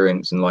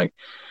experience, and like,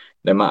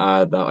 no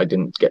matter that I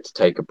didn't get to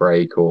take a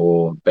break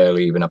or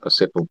barely even up a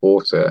sip of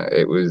water,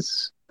 it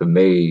was, for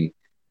me,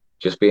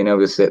 just being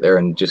able to sit there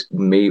and just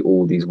meet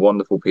all these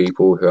wonderful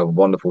people who have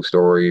wonderful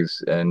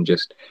stories, and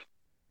just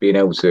being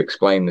able to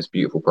explain this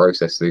beautiful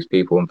process to these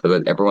people, and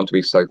for everyone to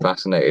be so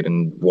fascinated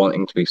and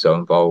wanting to be so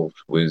involved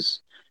was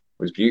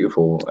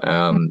beautiful.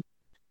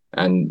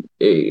 And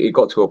it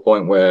got to a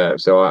point where,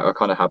 so I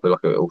kind of have like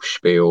a little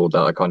spiel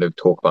that I kind of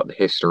talk about the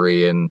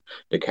history and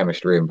the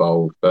chemistry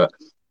involved, but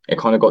it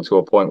kind of got to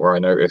a point where I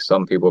noticed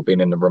some people have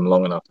been in the room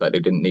long enough that they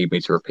didn't need me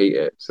to repeat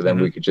it. So then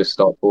we could just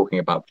start talking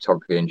about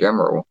photography in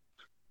general.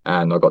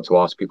 And I got to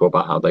ask people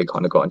about how they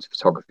kind of got into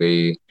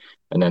photography.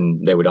 And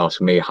then they would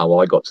ask me how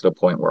I got to the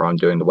point where I'm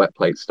doing the wet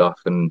plate stuff.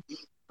 And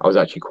I was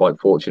actually quite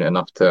fortunate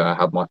enough to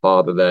have my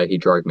father there. He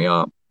drove me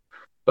up.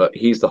 But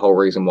he's the whole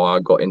reason why I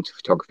got into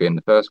photography in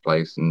the first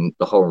place, and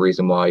the whole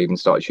reason why I even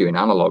started shooting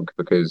analog,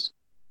 because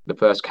the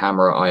first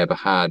camera I ever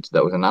had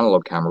that was an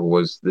analog camera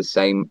was the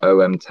same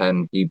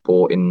OM10 he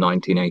bought in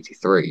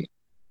 1983.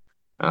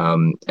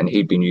 And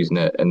he'd been using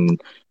it.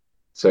 And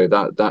so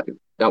that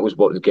was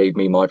what gave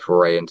me my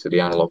foray into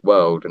the analog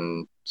world.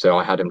 And so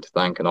I had him to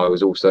thank. And I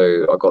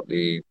got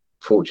the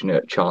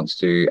fortunate chance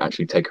to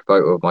actually take a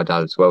photo of my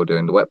dad as well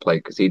doing the wet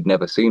plate, because he'd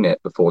never seen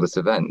it before this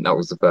event. That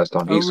was the first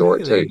time he saw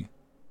it too.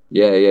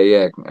 Yeah.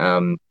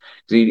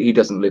 He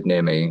doesn't live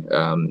near me.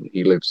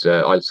 He lives.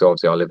 I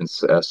live in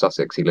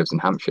Sussex. He lives in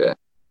Hampshire.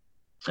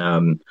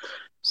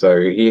 So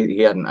he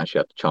hadn't actually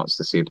had the chance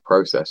to see the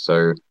process.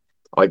 So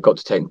I got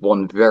to take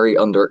one very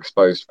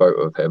underexposed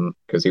photo of him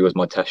because he was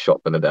my test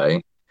shot for the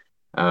day.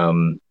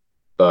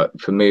 But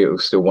for me, it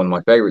was still one of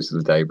my favorites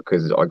of the day,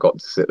 because I got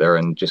to sit there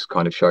and just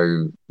kind of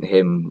show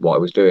him what I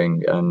was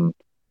doing, and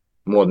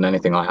more than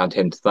anything, I had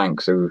him to thank.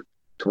 So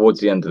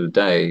towards the end of the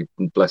day,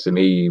 bless him,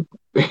 he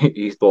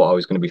he thought I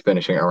was going to be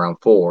finishing at around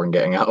 4 and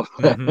getting out of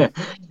there.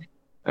 Mm-hmm.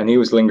 And he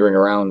was lingering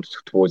around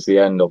towards the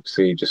end,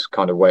 obviously just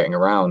kind of waiting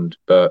around.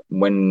 But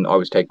when I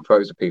was taking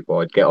photos of people,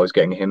 I was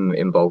getting him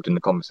involved in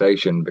the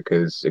conversation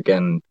because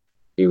again,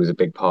 he was a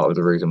big part of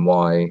the reason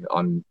why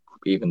I'm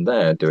even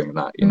there doing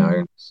that, you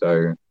know.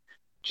 So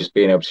just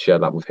being able to share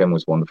that with him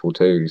was wonderful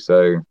too.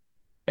 So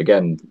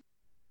again,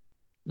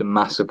 the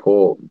mass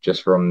support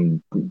just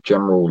from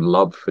general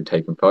love for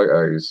taking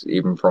photos,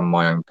 even from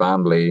my own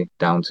family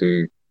down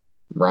to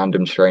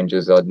random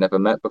strangers I'd never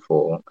met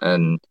before.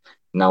 And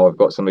now I've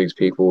got some of these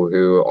people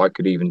who I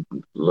could even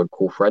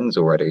call friends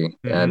already.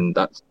 Mm-hmm. And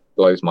that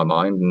blows my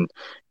mind. And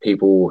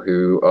people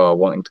who are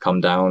wanting to come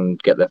down,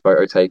 get their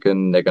photo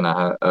taken, they're going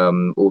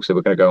to also,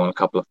 we're going to go on a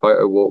couple of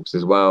photo walks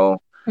as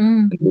well.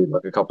 And do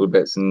like a couple of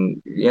bits.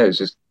 And yeah, it's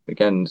just,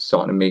 again,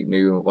 starting to meet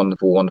new,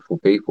 wonderful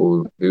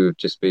people who've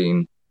just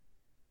been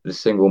the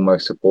single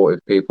most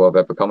supportive people I've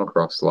ever come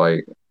across.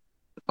 Like,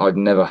 I've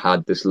never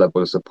had this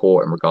level of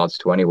support in regards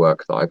to any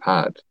work that I've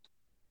had.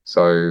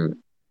 So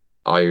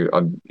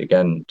I'm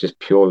again just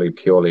purely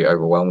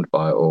overwhelmed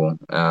by it all.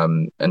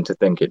 And to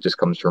think it just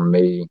comes from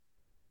me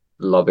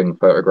loving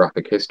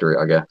photographic history,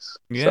 I guess.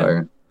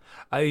 Yeah.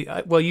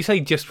 So Well, you say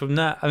just from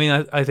that. I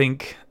mean, I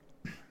think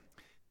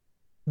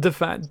the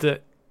fact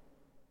that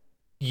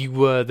you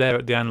were there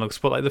at the Analog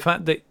Spotlight, the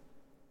fact that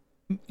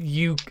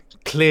you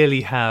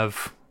clearly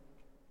have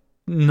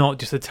not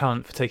just a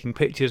talent for taking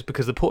pictures,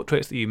 because the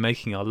portraits that you're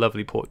making are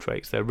lovely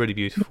portraits. They're really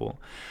beautiful,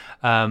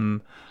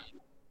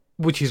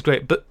 which is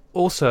great. But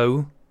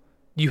also,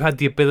 you had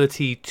the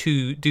ability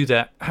to do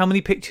that. How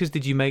many pictures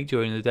did you make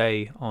during the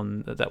day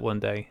on that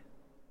one day?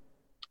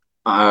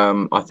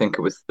 I think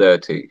it was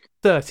 30.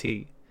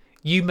 30.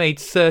 You made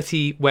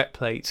 30 wet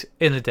plates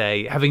in a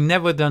day, having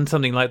never done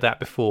something like that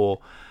before.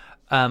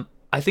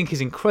 I think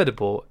is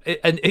incredible,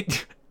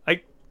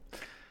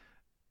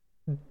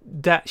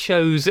 that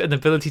shows an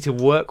ability to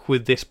work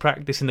with this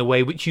practice in a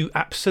way which you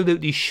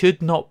absolutely should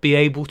not be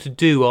able to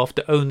do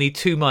after only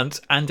 2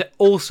 months. And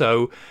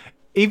also,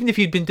 even if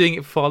you'd been doing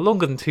it for far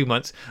longer than 2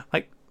 months,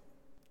 like,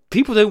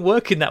 people don't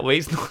work in that way.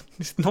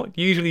 It's not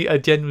usually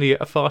generally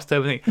a fast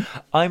turning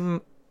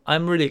thing.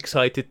 I'm really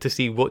excited to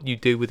see what you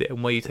do with it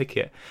and where you take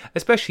it,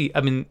 especially,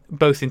 I mean,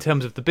 both in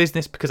terms of the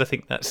business, because I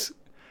think that's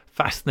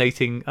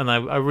fascinating, and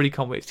I really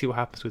can't wait to see what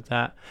happens with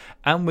that,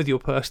 and with your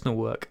personal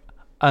work.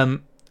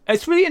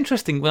 It's really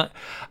interesting. When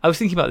I was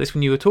thinking about this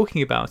when you were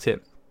talking about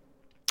it,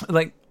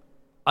 like,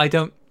 I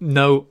don't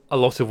know a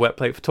lot of wet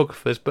plate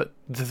photographers, but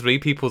the 3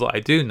 people that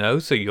I do know,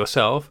 so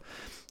yourself,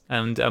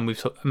 and we've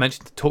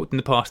talked in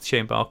the past to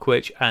Shane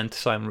Barkwich and to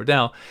Simon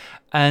Riddell,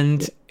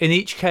 and in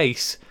each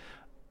case,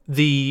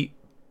 the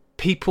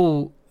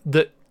people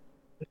that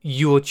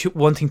you're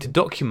wanting to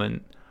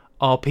document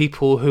are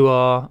people who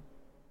are,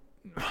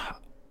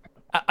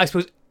 I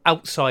suppose,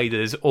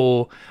 outsiders,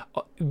 or,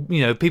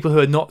 you know, people who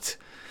are not.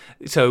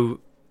 So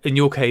in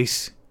your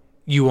case,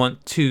 you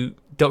want to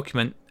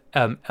document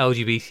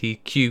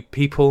LGBTQ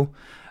people.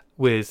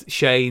 With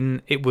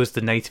Shane, it was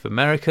the Native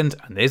Americans,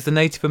 and there's the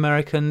Native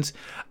Americans.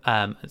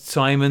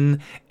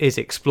 Simon is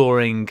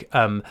exploring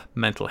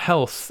mental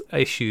health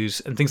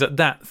issues and things like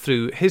that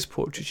through his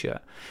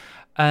portraiture.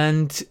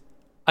 And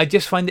I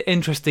just find it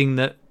interesting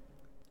that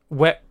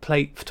wet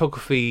plate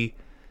photography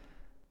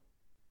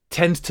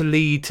tends to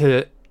lead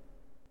to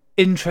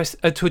interest,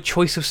 to a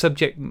choice of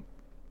subject,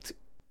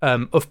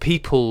 of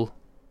people,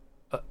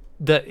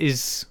 that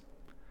is,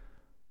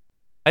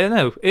 I don't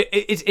know,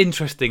 it's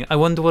interesting. I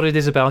wonder what it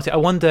is about it. I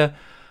wonder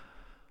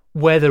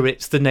whether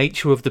it's the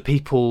nature of the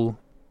people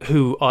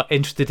who are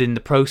interested in the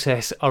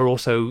process are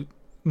also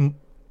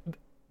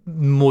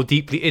more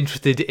deeply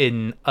interested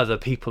in other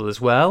people as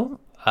well.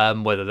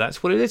 Whether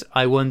that's what it is.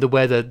 I wonder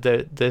whether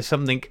there's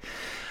something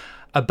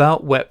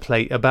about wet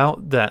plate,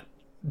 about that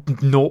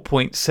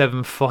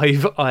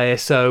 0.75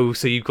 ISO,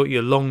 so you've got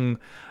your long,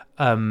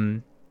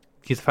 the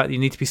fact that you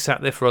need to be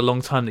sat there for a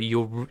long time, that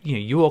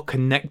you are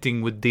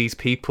connecting with these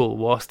people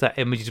whilst that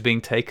image is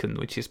being taken,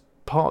 which is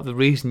part of the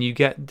reason you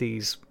get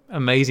these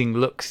amazing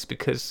looks,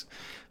 because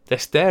they're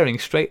staring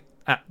straight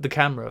at the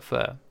camera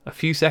for a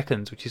few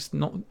seconds, which is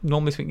not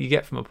normally something you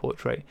get from a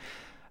portrait.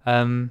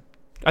 I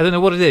don't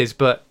know what it is,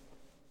 but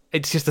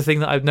it's just a thing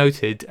that I've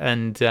noted,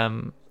 and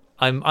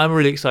I'm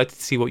really excited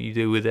to see what you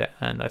do with it,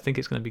 and I think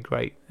it's going to be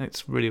great.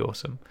 It's really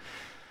awesome.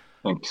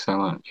 Thank you so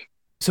much.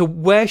 So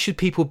where should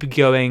people be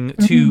going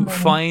to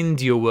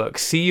find your work,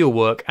 see your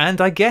work,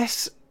 and I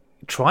guess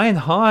try and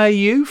hire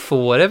you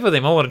for whatever they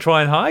might want to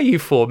try and hire you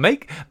for?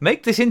 Make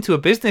this into a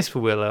business for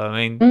Willow. I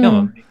mean, come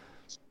on.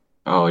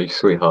 Oh, you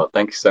sweetheart.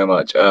 Thank you so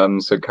much.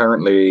 So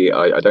currently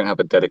I don't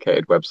have a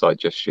dedicated website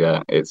just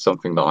yet. It's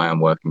something that I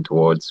am working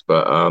towards,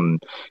 but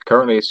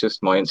currently it's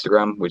just my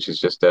Instagram, which is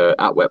just at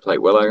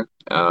WetPlateWillow.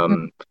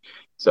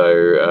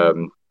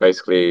 So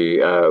basically,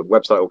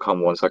 website will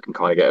come once I can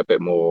kind of get a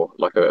bit more,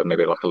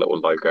 maybe like a little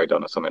logo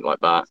done or something like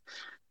that.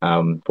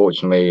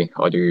 Fortunately,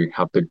 I do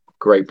have the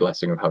great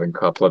blessing of having a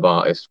couple of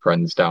artist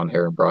friends down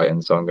here in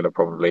Brighton, so I'm going to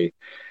probably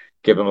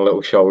give them a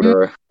little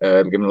shoulder,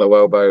 give them a little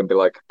elbow, and be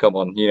like, "Come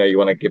on, you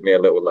want to give me a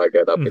little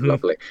logo? That'd be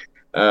lovely."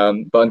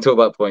 But until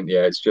that point,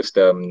 yeah, it's just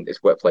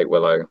it's Wet Plate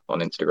Willow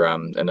on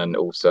Instagram, and then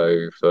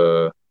also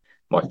for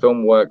my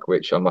film work,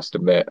 which I must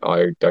admit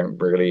I don't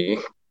really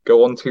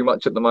go on too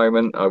much at the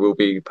moment. I will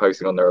be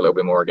posting on there a little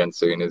bit more again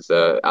soon. Is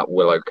at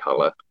Willow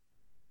Color.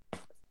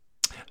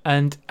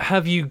 And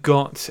have you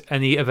got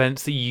any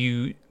events that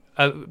you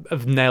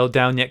have nailed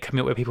down yet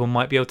coming up where people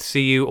might be able to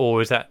see you,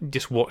 or is that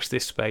just watch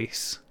this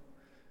space?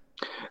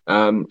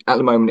 At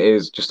the moment, it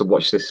is just a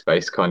watch this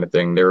space kind of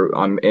thing.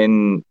 I'm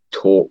in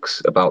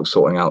talks about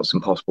sorting out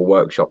some possible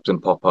workshops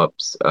and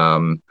pop-ups.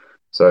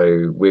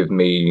 So with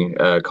me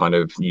kind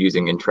of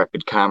using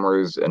Intrepid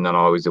cameras, and then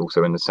I was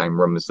also in the same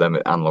room as them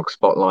at Analog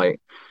Spotlight.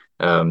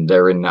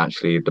 They're in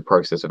actually the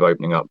process of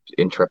opening up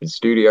Intrepid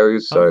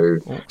Studios, so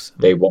awesome.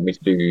 They want me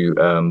to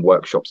do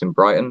workshops in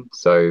Brighton.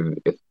 So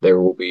if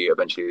there will be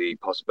eventually the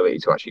possibility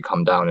to actually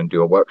come down and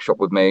do a workshop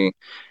with me,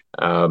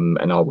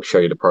 and I will show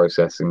you the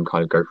process and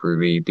kind of go through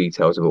the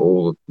details of it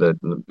all, a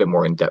bit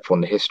more in depth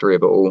on the history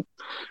of it all.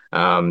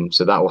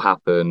 So that will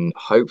happen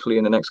hopefully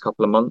in the next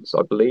couple of months,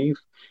 I believe.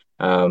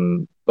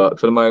 But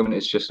for the moment,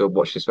 it's just a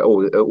watch this.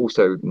 Oh,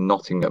 also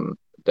Nottingham.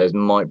 There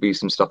might be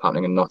some stuff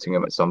happening in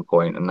Nottingham at some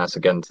point, and that's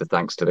again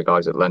thanks to the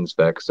guys at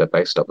Lensfair because they're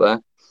based up there.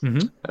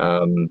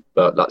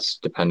 But that's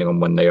depending on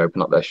when they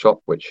open up their shop,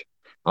 which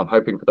I'm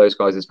hoping for those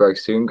guys is very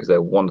soon because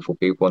they're wonderful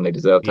people and they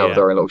deserve to have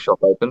their own little shop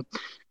open.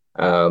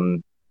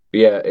 But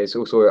yeah, it's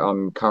also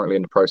I'm currently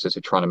in the process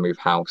of trying to move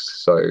house,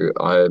 so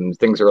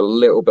things are a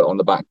little bit on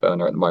the back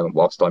burner at the moment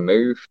whilst I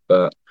move.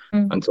 But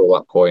until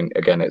that point,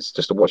 again, it's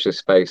just to watch this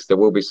space. There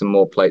will be some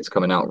more plates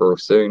coming out real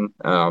soon.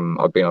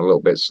 I've been a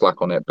little bit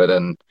slack on it, but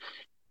then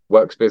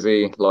work's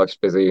busy, life's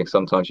busy.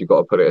 Sometimes you've got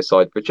to put it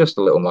aside for just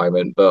a little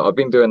moment. But I've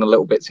been doing the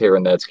little bits here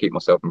and there to keep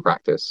myself in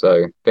practice.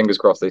 So fingers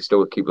crossed they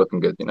still keep looking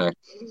good,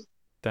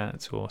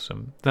 That's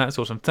awesome. That's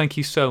awesome. Thank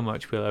you so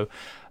much, Willow.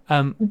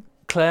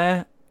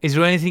 Claire, is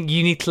there anything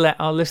you need to let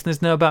our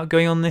listeners know about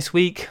going on this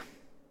week?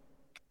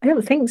 I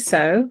don't think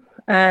so.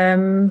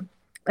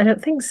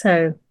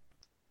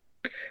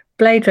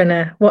 Blade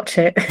Runner, watch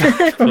it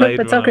from a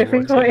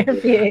photography point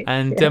of view.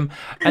 And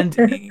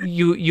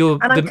you're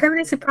and I'm coming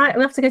into Brighton.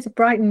 We'll have to go to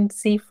Brighton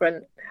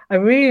seafront. I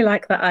really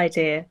like that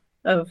idea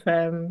of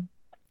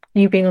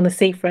you being on the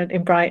seafront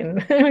in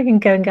Brighton. We can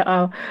go and get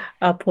our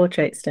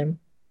portraits done.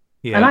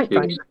 Yeah, I like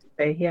Brighton.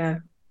 Yeah.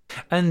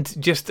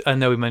 And just, I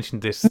know we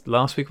mentioned this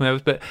last week,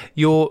 but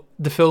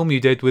the film you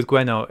did with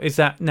Gwenno, is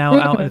that now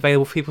out and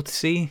available for people to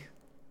see?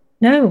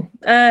 No,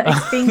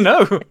 it's been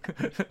no.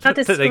 Had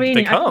a screening.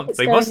 They can't.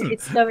 They mustn't.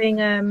 It's going.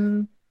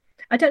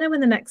 I don't know when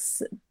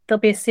there'll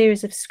be a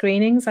series of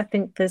screenings. I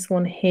think there's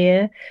one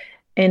here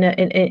in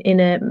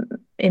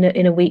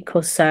a week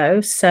or so.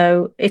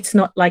 So it's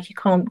not like you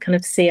can't kind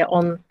of see it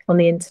on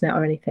the internet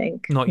or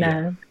anything. Not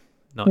yet.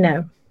 No.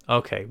 Yet.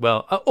 Okay. Well,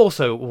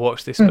 also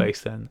watch this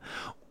space then.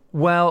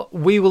 Well,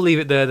 we will leave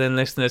it there then,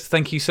 listeners.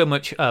 Thank you so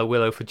much,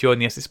 Willow, for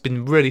joining us. It's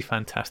been really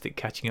fantastic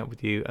catching up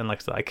with you. And like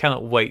I said, I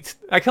cannot wait.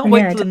 I can't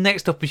wait for the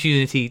next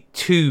opportunity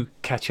to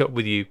catch up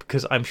with you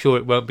because I'm sure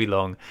it won't be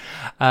long.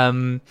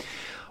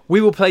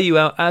 We will play you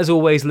out, as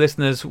always,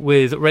 listeners,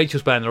 with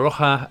Rachel's band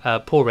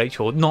Roja. Poor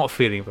Rachel, not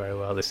feeling very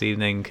well this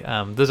evening.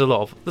 There's a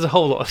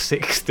whole lot of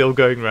sick still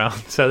going around,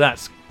 so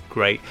that's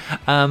great.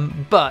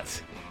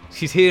 But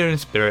she's here in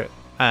spirit.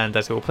 And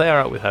as we'll play her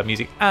out with her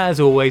music, as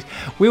always,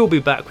 we will be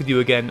back with you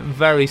again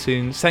very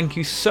soon. Thank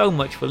you so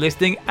much for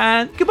listening,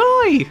 and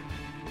goodbye.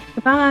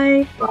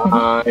 Goodbye.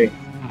 Bye.